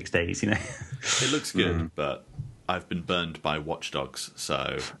Matrix days, you know. It looks good, but I've been burned by Watch Dogs,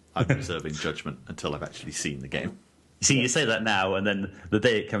 so I'm reserving judgment until I've actually seen the game. See, you say that now, and then the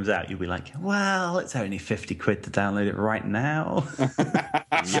day it comes out, you'll be like, well, it's only 50 quid to download it right now.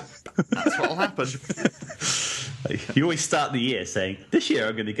 Yep, that's what'll happen. You always start the year saying, this year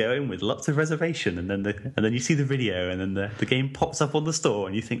I'm going to go in with lots of reservation, and then you see the video, and then the game pops up on the store,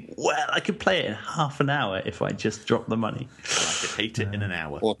 and you think, well, I could play it in half an hour if I just drop the money. And I could hate it in an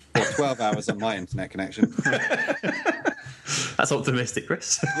hour. Or 12 hours on my internet connection. That's optimistic,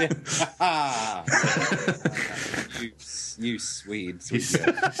 Chris. You Swede.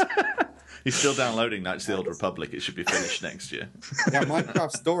 He's still downloading Knights of the Old Republic. It should be finished next year. Yeah,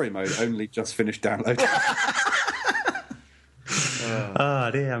 Minecraft Story Mode only just finished downloading. Oh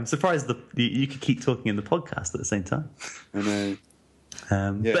dear, I'm surprised you could keep talking in the podcast at the same time. I know.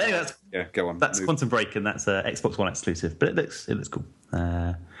 But anyway, go on. That's Quantum Break, and that's Xbox One exclusive. But it looks cool.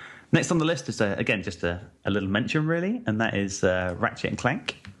 Next on the list is again just a little mention really, and that is Ratchet and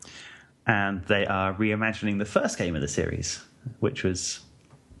Clank, and they are reimagining the first game of the series, which was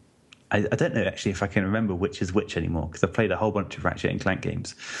I don't know actually if I can remember which is which anymore because I've played a whole bunch of Ratchet and Clank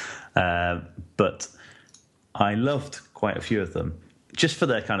games, but I loved quite a few of them just for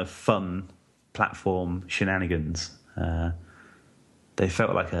their kind of fun platform shenanigans. They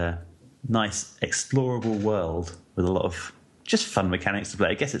felt like a nice explorable world with a lot of just fun mechanics to play.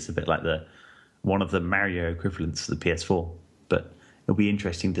 I guess it's a bit like one of the Mario equivalents to the PS4, but it'll be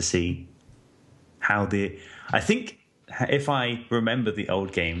interesting to see how I think if I remember the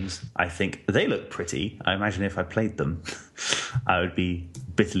old games, I think they look pretty. I imagine if I played them, I would be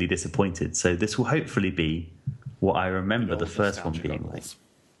bitterly disappointed. So this will hopefully be what I remember the first one being like.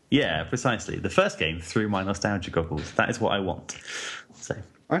 Yeah, precisely. The first game through my nostalgia goggles. That is what I want. So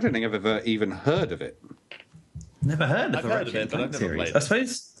I don't think I've ever even heard of it. Never heard of I've heard of it, but I've never played it. I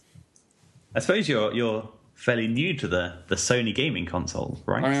suppose you're fairly new to the Sony gaming console,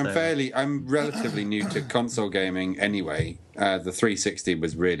 right? I mean, I'm relatively new to console gaming anyway. The 360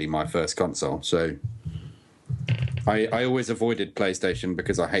 was really my first console, so I always avoided PlayStation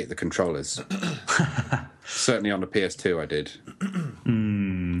because I hate the controllers. Certainly on the PS2 I did.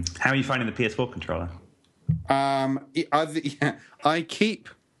 How are you finding the PS4 controller?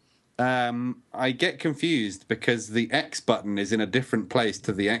 I get confused because the X button is in a different place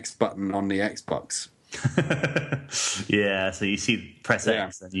to the X button on the Xbox. Yeah, so you see press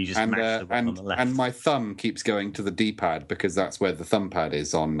X and you just mash the button on the left. And my thumb keeps going to the D-pad because that's where the thumb pad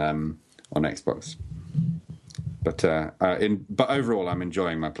is on Xbox. But overall, I'm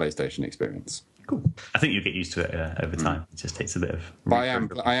enjoying my PlayStation experience. Cool. I think you'll get used to it over time. It just takes a bit of... But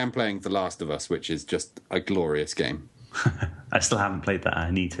I am playing The Last of Us, which is just a glorious game. I still haven't played that.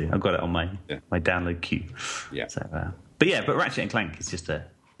 I need to. I've got it on my download queue. Yeah. So, but Ratchet and Clank is just a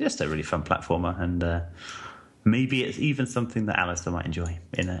really fun platformer, and maybe it's even something that Alistair might enjoy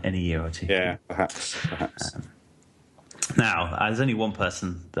in a year or two. Yeah, perhaps. Now, there's only one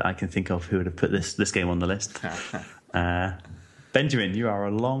person that I can think of who would have put this game on the list. Benjamin, you are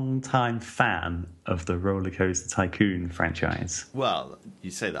a long-time fan of the Roller Coaster Tycoon franchise. Well, you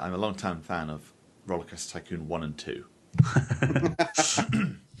say that. I'm a long-time fan of Roller Coaster Tycoon 1 and 2.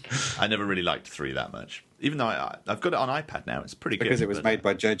 I never really liked 3 that much. Even though I've got it on iPad now, it's pretty good. Because it was made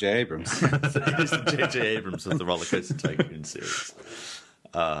by JJ Abrams. It is the JJ Abrams of the Roller Coaster Tycoon series.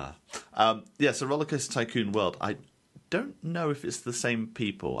 So Roller Coaster Tycoon World, I don't know if it's the same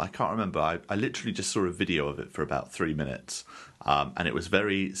people. I can't remember. I literally just saw a video of it for about 3 minutes. And it was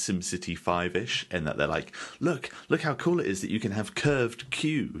very SimCity 5-ish in that they're like, look how cool it is that you can have curved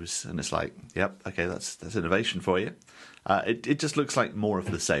queues. And it's like, yep, okay, that's innovation for you. It just looks like more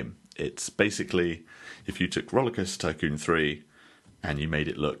of the same. It's basically if you took Roller Coaster Tycoon 3 and you made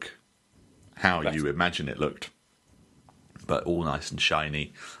it look how you imagine it looked, but all nice and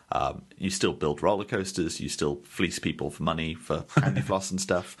shiny. You still build roller coasters, you still fleece people for money for candy floss and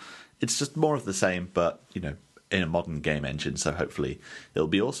stuff. It's just more of the same, but in a modern game engine, so hopefully it'll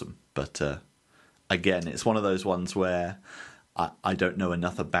be awesome. But again, it's one of those ones where I don't know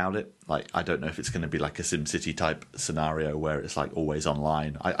enough about it. Like, I don't know if it's going to be like a SimCity type scenario where it's like always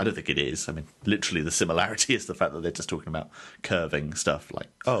online. I don't think it is. I mean, literally the similarity is the fact that they're just talking about curving stuff. Like,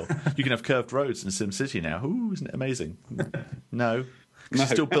 oh, you can have curved roads in SimCity now. Ooh, isn't it amazing? No. You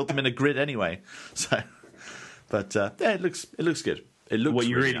still built them in a grid anyway. So, but yeah, it looks good. It looks what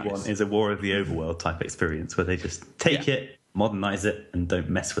you really nice. want is a War of the Overworld type experience where they just take it, modernize it, and don't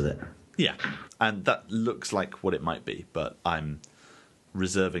mess with it. Yeah, and that looks like what it might be, but I'm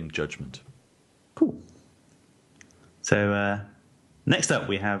reserving judgment. Cool. So next up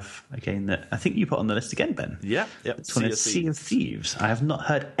we have a game that I think you put on the list again, Ben. Yeah. This one is Sea of Thieves. I have not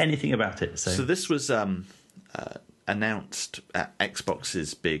heard anything about it. So this was announced at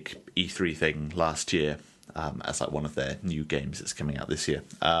Xbox's big E3 thing last year as like one of their new games that's coming out this year.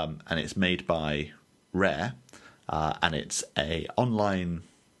 And it's made by Rare, and it's a online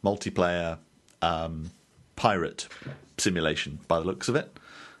multiplayer pirate simulation by the looks of it.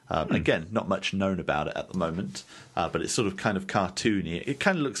 Again, not much known about it at the moment, but it's sort of kind of cartoony. It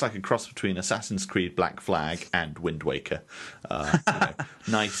kind of looks like a cross between Assassin's Creed Black Flag and Wind Waker.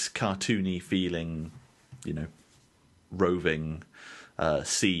 Nice cartoony feeling, roving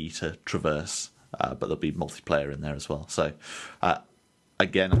sea to traverse, but there'll be multiplayer in there as well. So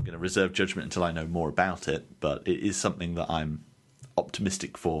again, I'm going to reserve judgment until I know more about it, but it is something that I'm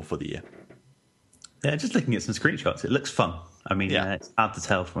optimistic for the year. Yeah, just looking at some screenshots, it looks fun. I mean, it's hard to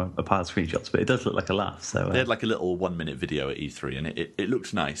tell from a pile of screenshots, but it does look like a laugh. So they had like a little 1-minute video at E3, and it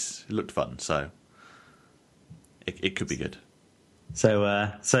looked nice. It looked fun, so it could be good. So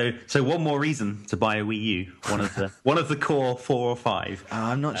one more reason to buy a Wii U. One of the core 4 or 5.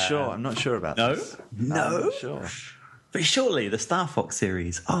 I'm not sure. I'm not sure about this. No, I'm not sure. But surely the Star Fox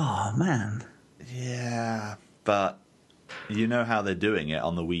series. Oh man. Yeah, but you know how they're doing it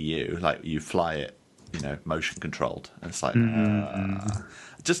on the Wii U. Like, you fly it, motion controlled. And it's like,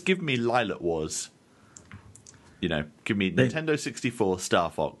 just give me Lilac Wars. Give me Nintendo 64 Star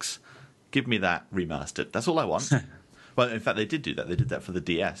Fox. Give me that remastered. That's all I want. Well, in fact, they did do that. They did that for the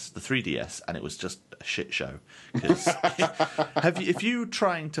DS, the 3DS, and it was just a shit show. If you're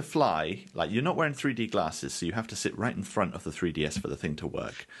trying to fly, like, you're not wearing 3D glasses, so you have to sit right in front of the 3DS for the thing to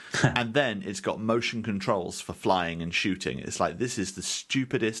work. And then it's got motion controls for flying and shooting. It's like, this is the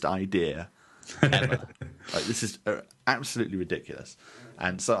stupidest idea ever. Like, this is absolutely ridiculous.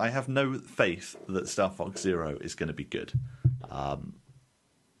 And so I have no faith that Star Fox Zero is going to be good.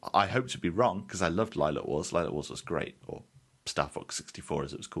 I hope to be wrong, because I loved Lilac Wars. Lilac Wars was great, or Star Fox 64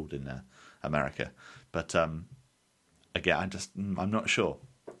 as it was called in America. But again, I'm not sure.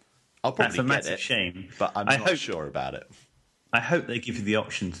 I'll probably That's a massive get it, shame. but I'm not sure about it. I hope they give you the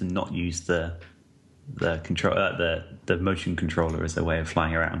option to not use the control the motion controller as a way of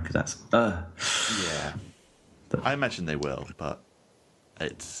flying around, because that's yeah. I imagine they will, but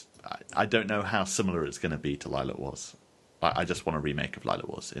I don't know how similar it's going to be to Lilac Wars. I just want a remake of Lilac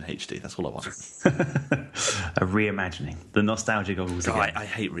Wars in HD. That's all I want. A reimagining. The nostalgia goggles again. I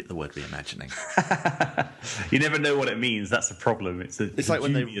hate the word reimagining. You never know what it means. That's the problem. It's like a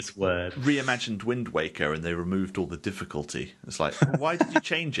dubious word. Reimagined Wind Waker and they removed all the difficulty. It's like, why did you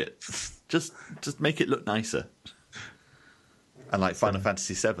change it? Just make it look nicer. And like Final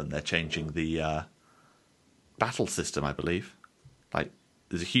Fantasy VII, they're changing the battle system, I believe. Like,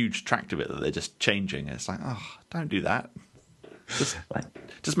 there's a huge tract of it that they're just changing. It's like, oh, don't do that.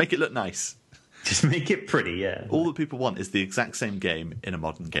 Just make it look nice. Just make it pretty, yeah. All that people want is the exact same game in a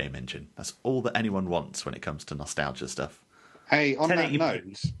modern game engine. That's all that anyone wants when it comes to nostalgia stuff. Hey, on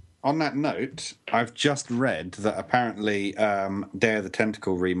that note, I've just read that apparently Day of the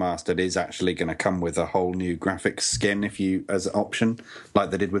Tentacle Remastered is actually going to come with a whole new graphics skin as an option,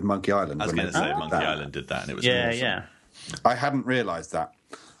 like they did with Monkey Island. I was going to say Monkey Island did that, and it was awesome. Yeah. I hadn't realised that.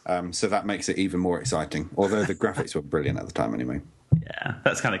 So that makes it even more exciting. Although the graphics were brilliant at the time anyway. Yeah,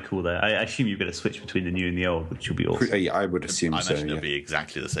 that's kind of cool though. I assume you're going to switch between the new and the old, which will be awesome. Yeah, I would assume so. I imagine it'll be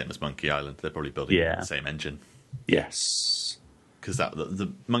exactly the same as Monkey Island. They're probably building the same engine. Yes. Because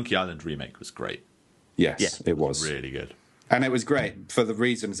the Monkey Island remake was great. Yes, it was. Really good. And it was great for the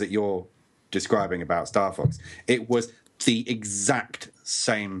reasons that you're describing about Star Fox. It was the exact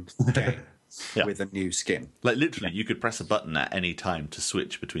same game. Yeah. With a new skin. Like, literally, you could press a button at any time to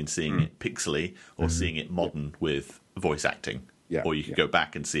switch between seeing it pixely or seeing it modern with voice acting. Yeah. Or you could go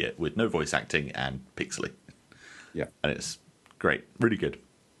back and see it with no voice acting and pixely. Yeah. And it's great. Really good.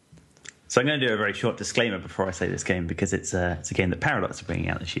 So I'm going to do a very short disclaimer before I say this game, because it's a game that Paradox are bringing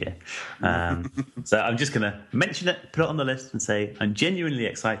out this year. So I'm just going to mention it, put it on the list, and say I'm genuinely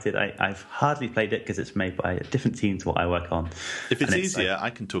excited. I've hardly played it because it's made by a different team to what I work on. If it's easier, I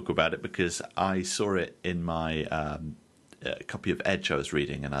can talk about it because I saw it in my copy of Edge I was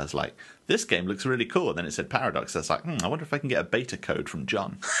reading, and I was like, this game looks really cool. And then it said Paradox. I was like, I wonder if I can get a beta code from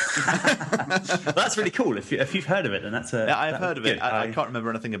John. Well, that's really cool. If you've heard of it, then that's yeah, I've heard of it. I can't remember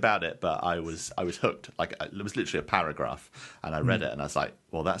anything about it, but I was hooked. Like, it was literally a paragraph, and I read it, and I was like,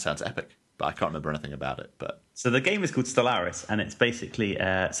 well, that sounds epic. But I can't remember anything about it. But so the game is called Stellaris, and it's basically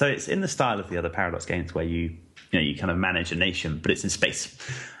so it's in the style of the other Paradox games where you kind of manage a nation, but it's in space.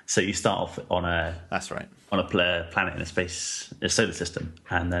 So you start off on a planet in a solar system,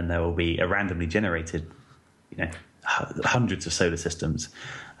 and then there will be a randomly generated, hundreds of solar systems.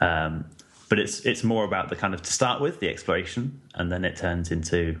 But it's more about the kind of, to start with, the exploration, and then it turns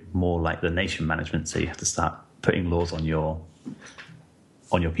into more like the nation management. So you have to start putting laws on your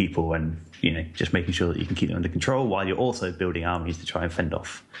people, and just making sure that you can keep them under control while you're also building armies to try and fend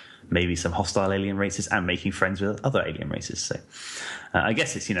off maybe some hostile alien races and making friends with other alien races. So I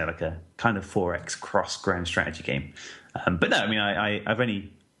guess it's like a kind of 4X cross grand strategy game. But no, I mean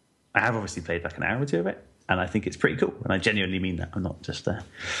I have obviously played like an hour or two of it, and I think it's pretty cool, and I genuinely mean that. I'm not just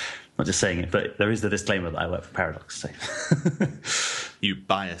saying it, but there is the disclaimer that I work for Paradox. So you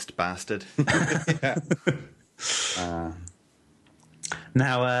biased bastard.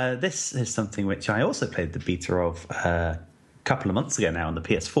 Now this is something which I also played the beta of couple of months ago now on the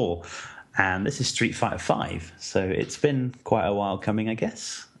PS4, and this is Street Fighter V. So it's been quite a while coming, I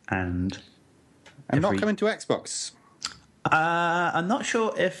guess, and not coming to Xbox. I'm not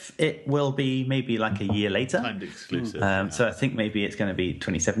sure if it will be, maybe like a year later. Timed exclusive. So I think maybe it's going to be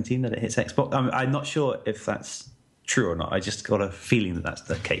 2017 that it hits Xbox. I'm not sure if that's true or not. I just got a feeling that that's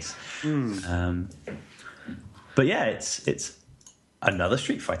the case. But yeah, it's another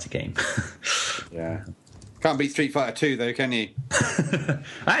Street Fighter game. Yeah. Can't beat Street Fighter 2, though, can you? I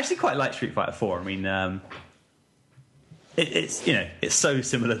actually quite like Street Fighter 4. I mean, it's so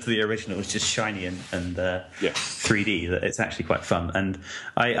similar to the original. It's just shiny and 3D that it's actually quite fun. And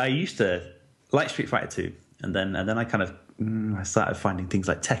I used to like Street Fighter 2, and then I kind of I started finding things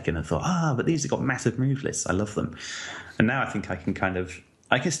like Tekken and thought, but these have got massive move lists. I love them. And now I think I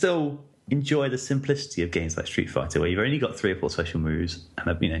can still enjoy the simplicity of games like Street Fighter, where you've only got 3 or 4 special moves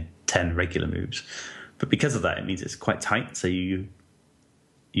and 10 regular moves. But because of that, it means it's quite tight. So you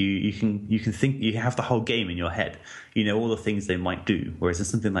can think, you have the whole game in your head. You know all the things they might do. Whereas in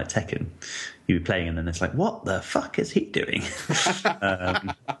something like Tekken, you're playing and then it's like, what the fuck is he doing?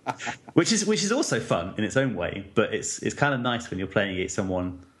 Which is also fun in its own way. But it's kind of nice when you're playing against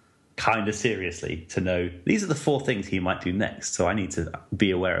someone kind of seriously to know these are the 4 things he might do next. So I need to be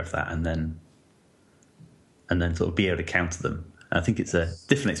aware of that and then sort of be able to counter them. I think it's a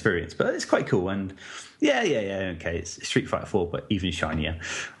different experience, but it's quite cool. And yeah, okay, it's Street Fighter 4, but even shinier.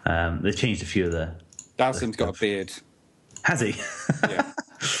 They've changed a few of the... Dalson's got a beard. Has he? Yeah.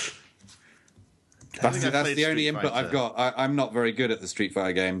 That's the only input I've got. I'm not very good at the Street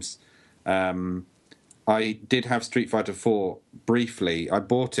Fighter games. I did have Street Fighter 4 briefly. I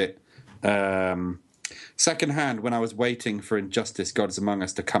bought it second-hand when I was waiting for Injustice Gods Among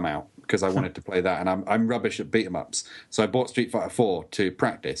Us to come out, because I wanted to play that, and I'm rubbish at beat-em-ups. So I bought Street Fighter 4 to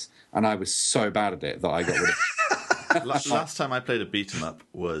practice, and I was so bad at it that I got rid of it. Last time I played a beat-em-up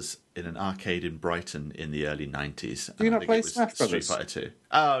was in an arcade in Brighton in the early 90s. Do you not play Smash Street Brothers? Fighter 2.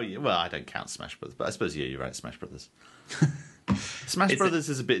 Oh, yeah, well, I don't count Smash Brothers, but I suppose, yeah, you're right, Smash Brothers. Smash Brothers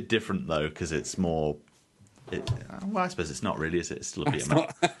is a bit different, though, because it's more... I suppose it's not really, is it? It's still a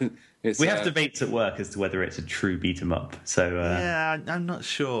beat-em-up. We have debates at work as to whether it's a true beat-em-up. So yeah, I'm not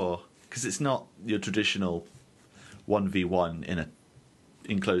sure, because it's not your traditional 1v1 in an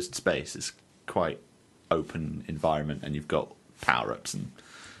enclosed space. It's quite open environment, and you've got power-ups and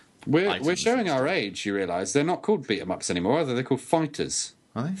we're showing our age. You realise they're not called beat-em-ups anymore, are they? They're called fighters.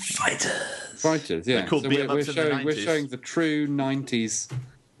 Are they? Fighters, yeah. They're called beat-em-ups in the 90s. We're showing the true 90s,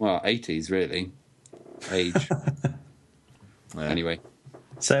 well, 80s really, age. Yeah. Anyway.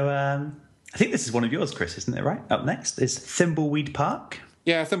 So I think this is one of yours, Chris, isn't it? Right. Up next is Thimbleweed Park.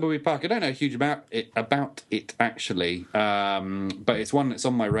 Yeah, Thimbleweed Park. I don't know a huge about it actually, but it's one that's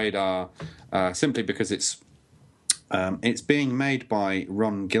on my radar simply because it's being made by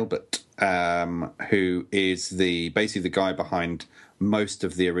Ron Gilbert, who is basically the guy behind most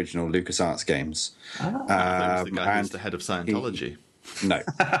of the original LucasArts games. I thought it was the guy who's the head of Scientology. No.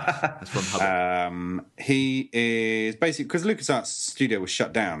 That's from Hubbard. He is basically, because LucasArts studio was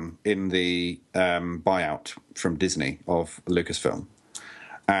shut down in the buyout from Disney of Lucasfilm.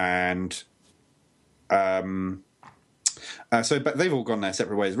 and but they've all gone their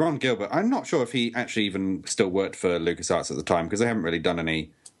separate ways. Ron Gilbert, I'm not sure if he actually even still worked for LucasArts at the time, because they haven't really done any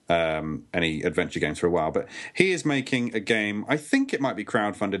adventure games for a while. But he is making a game. I think it might be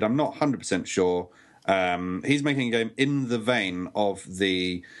crowdfunded. I'm not 100% sure. He's making a game in the vein of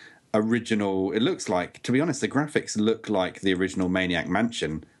the original. It looks like, to be honest, the graphics look like the original Maniac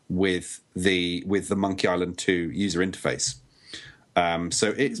Mansion with the Monkey Island 2 user interface.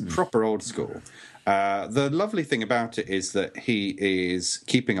 So it's proper old school. The lovely thing about it is that he is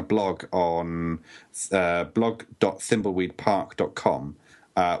keeping a blog on blog.thimbleweedpark.com,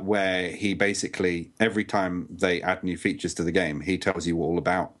 where he basically, every time they add new features to the game, he tells you all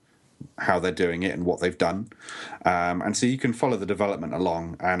about how they're doing it and what they've done. And so you can follow the development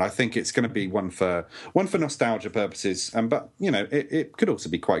along. And I think it's going to be one for nostalgia purposes. But, you know, it could also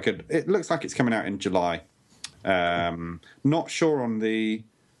be quite good. It looks like it's coming out in July. Not sure on the...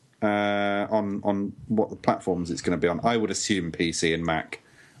 on what the platforms it's going to be on. I would assume PC and Mac.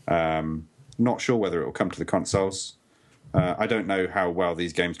 Not sure whether it will come to the consoles. I don't know how well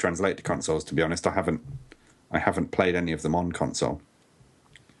these games translate to consoles, to be honest. I haven't played any of them on console.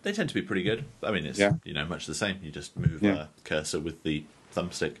 They tend to be pretty good. I mean, it's much the same. You just move cursor with the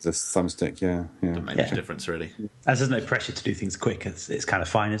thumbstick. The thumbstick, yeah. Doesn't make much difference, really. As there's no pressure to do things quick, it's kind of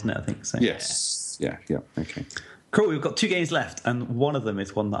fine, isn't it, I think? So. Yes. Yeah, okay. Cool, we've got 2 games left, and one of them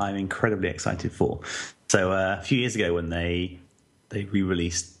is one that I'm incredibly excited for. So a few years ago when they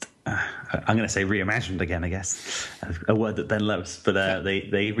re-released, I'm going to say reimagined again, I guess, a word that Ben loves, but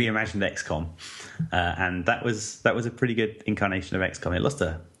they reimagined XCOM, and that was a pretty good incarnation of XCOM. It lost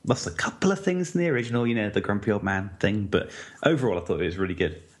a couple of things in the original, you know, the grumpy old man thing, but overall I thought it was really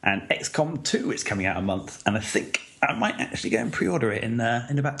good. And XCOM 2 is coming out a month, and I think I might actually go and pre-order it in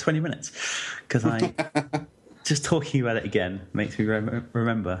about 20 minutes, because I... Just talking about it again makes me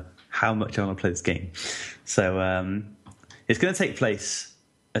remember how much I want to play this game. So it's going to take place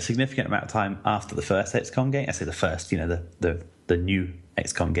a significant amount of time after the first XCOM game. I say the first, you know, the new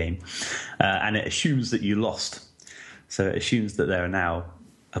XCOM game. And it assumes that you lost. So it assumes that there are now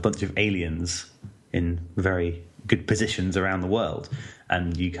a bunch of aliens in very good positions around the world.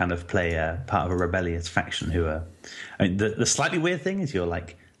 And you kind of play part of a rebellious faction who are... I mean, the slightly weird thing is you're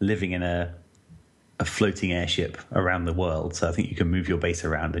like living in a floating airship around the world, so I think you can move your base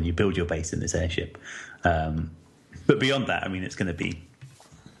around and you build your base in this airship. But beyond that, I mean, it's going to be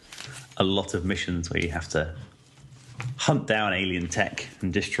a lot of missions where you have to hunt down alien tech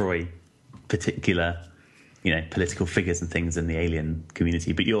and destroy particular, you know, political figures and things in the alien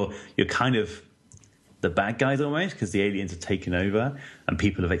community. But you're kind of the bad guys almost, because the aliens have taken over and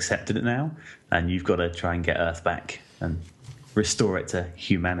people have accepted it now, and you've got to try and get Earth back and restore it to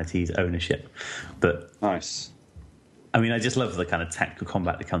humanity's ownership. But nice. I mean, I just love the kind of tactical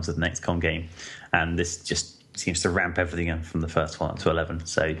combat that comes with the XCOM game, and this just seems to ramp everything up from the first one up to 11.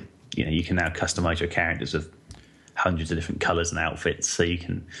 So, you know, you can now customize your characters with hundreds of different colors and outfits, so you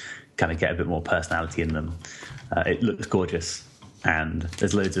can kind of get a bit more personality in them. It looks gorgeous, and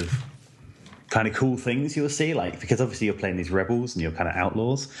there's loads of kind of cool things you'll see, like, because obviously you're playing these rebels and you're kind of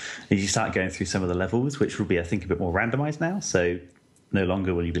outlaws, and you start going through some of the levels, which will be, I think, a bit more randomized now. So no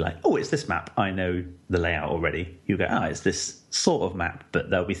longer will you be like, oh, it's this map, I know the layout already. You go, it's this sort of map, but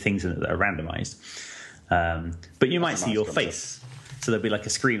there'll be things in it that are randomized. But you might see your face, so there'll be like a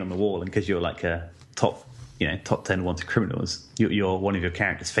screen on the wall, and because you're like a top 10 wanted criminals, one of your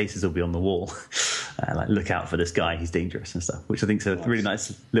characters' faces will be on the wall. Like, look out for this guy, he's dangerous and stuff, which I think is a really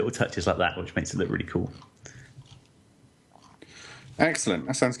nice little touches like that, which makes it look really cool. Excellent,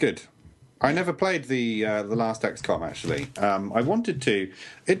 that sounds good. I never played the last XCOM, actually. I wanted to.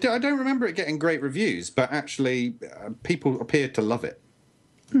 I don't remember it getting great reviews, but actually people appeared to love it.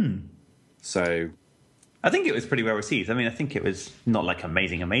 So... I think it was pretty well received. I mean, I think it was not like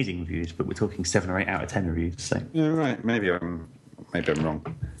amazing reviews, but we're talking 7 or 8 out of 10 reviews. So yeah, right. Maybe I'm wrong.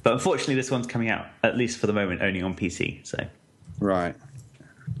 But unfortunately, this one's coming out, at least for the moment, only on PC. So right.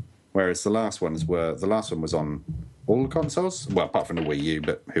 Whereas the last one was on all the consoles. Well, apart from the Wii U,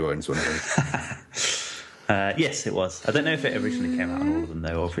 but who owns one of those? Yes, it was. I don't know if it originally came out on all of them,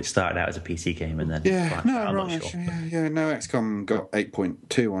 though, or if it started out as a PC game and then... Yeah, no, I'm wrong, not sure. actually. Yeah, no, XCOM got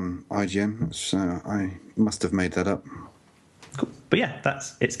 8.2 on IGN, so I must have made that up. Cool. But yeah,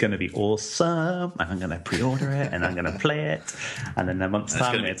 it's going to be awesome, and I'm going to pre-order it, and I'm going to play it, and then in a month's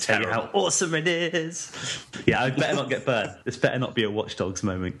time I'm going to tell you how awesome it is. Yeah, I better not get burned. This better not be a Watch Dogs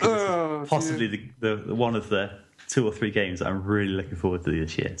moment, because it's possibly the one of the 2 or 3 games that I'm really looking forward to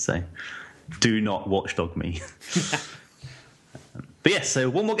this year, so... Do not watchdog me. But yes, so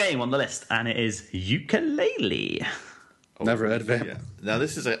one more game on the list, and it is Yooka-Laylee. Never heard of it. Yeah. Now,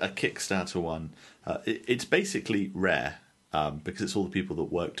 this is a Kickstarter one. It's basically Rare, because it's all the people that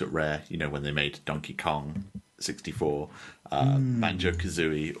worked at Rare, when they made Donkey Kong 64,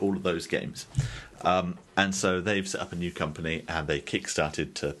 Banjo-Kazooie, all of those games. And so they've set up a new company, and they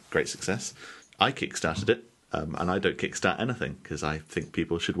kickstarted to great success. I kickstarted it. And I don't kickstart anything because I think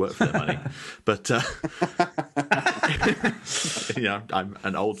people should work for their money. But I'm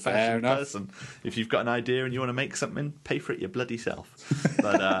an old-fashioned person. If you've got an idea and you want to make something, pay for it your bloody self.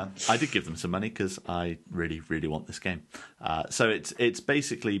 But I did give them some money because I really, really want this game. So it's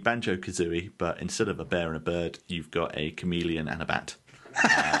basically Banjo-Kazooie, but instead of a bear and a bird, you've got a chameleon and a bat.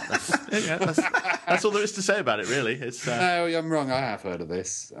 That's all there is to say about it, really. No, I'm wrong. I have heard of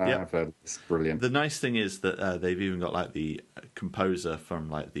this. I've heard of this. Brilliant. The nice thing is that they've even got like the composer from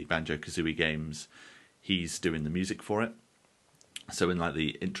like the Banjo-Kazooie games. He's doing the music for it. So in like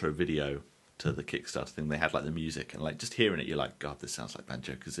the intro video to the Kickstarter thing, they had like the music, and like just hearing it, you're like, God, this sounds like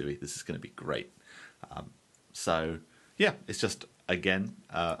Banjo-Kazooie. This is going to be great. So yeah, it's just again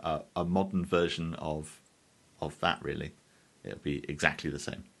a modern version of that, really. It'll be exactly the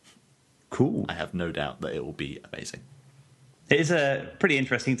same. Cool. I have no doubt that it will be amazing. It is a pretty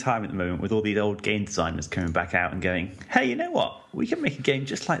interesting time at the moment with all these old game designers coming back out and going, hey, you know what? We can make a game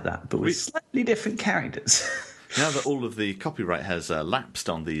just like that, but with slightly different characters. Now that all of the copyright has lapsed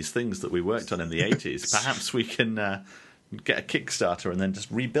on these things that we worked on in the 80s, perhaps we can get a Kickstarter and then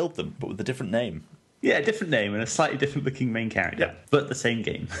just rebuild them, but with a different name. Yeah, a different name and a slightly different looking main character, but the same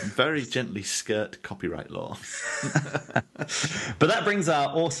game. Very gently skirt copyright law. But that brings our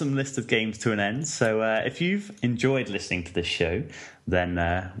awesome list of games to an end. So if you've enjoyed listening to this show,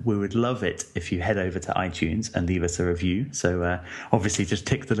 then we would love it if you head over to iTunes and leave us a review. So obviously just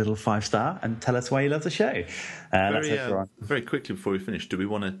tick the little 5-star and tell us why you love the show. Very quickly before we finish, do we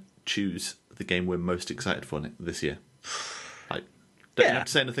want to choose the game we're most excited for this year? Don't have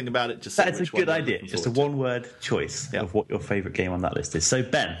to say anything about it. Just that's a good idea. Just a one-word choice of what your favourite game on that list is. So,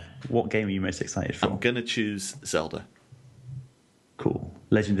 Ben, what game are you most excited for? I'm going to choose Zelda. Cool.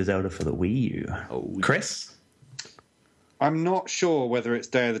 Legend of Zelda for the Wii U. Oh, Chris? I'm not sure whether it's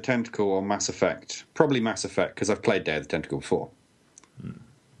Day of the Tentacle or Mass Effect. Probably Mass Effect, because I've played Day of the Tentacle before.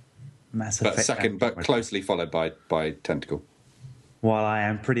 Mass Effect. But closely followed by Tentacle. While I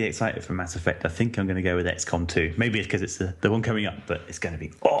am pretty excited for Mass Effect, I think I'm going to go with XCOM 2. Maybe it's because it's the one coming up, but it's going to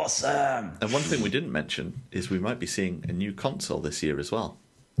be awesome. And one thing we didn't mention is we might be seeing a new console this year as well.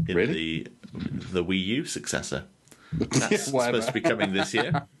 Really? The Wii U successor. That's supposed to be coming this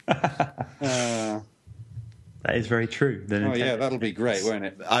year. That is very true. That'll be great, won't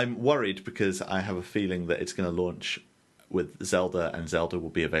it? I'm worried because I have a feeling that it's going to launch with Zelda, and Zelda will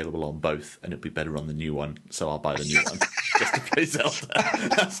be available on both, and it'll be better on the new one, so I'll buy the new one just to play Zelda.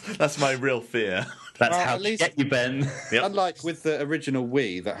 That's my real fear. That's how to get you, Ben. Yep. Unlike with the original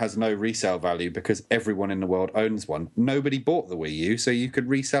Wii that has no resale value because everyone in the world owns one, nobody bought the Wii U, so you could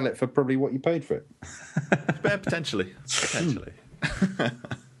resell it for probably what you paid for it. Potentially.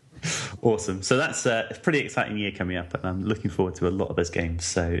 Awesome. So that's a pretty exciting year coming up, and I'm looking forward to a lot of those games.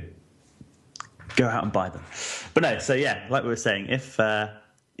 So go out and buy them. But no, so yeah, like we were saying, if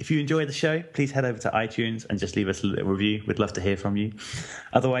you enjoy the show, please head over to iTunes and just leave us a little review. We'd love to hear from you.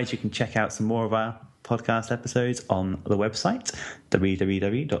 Otherwise, you can check out some more of our podcast episodes on the website,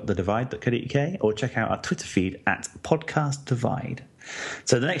 www.thedivide.co.uk, or check out our Twitter feed at Podcast Divide.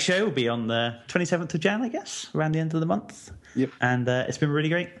 So the next show will be on the 27th of Jan, I guess, around the end of the month. Yep. And it's been really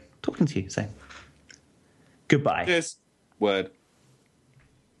great talking to you. So goodbye. Cheers. Word.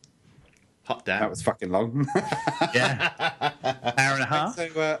 Hot damn. That was fucking long. Yeah. Hour and a half.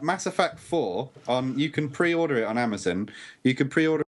 So Mass Effect 4, you can pre-order it on Amazon. You can pre-order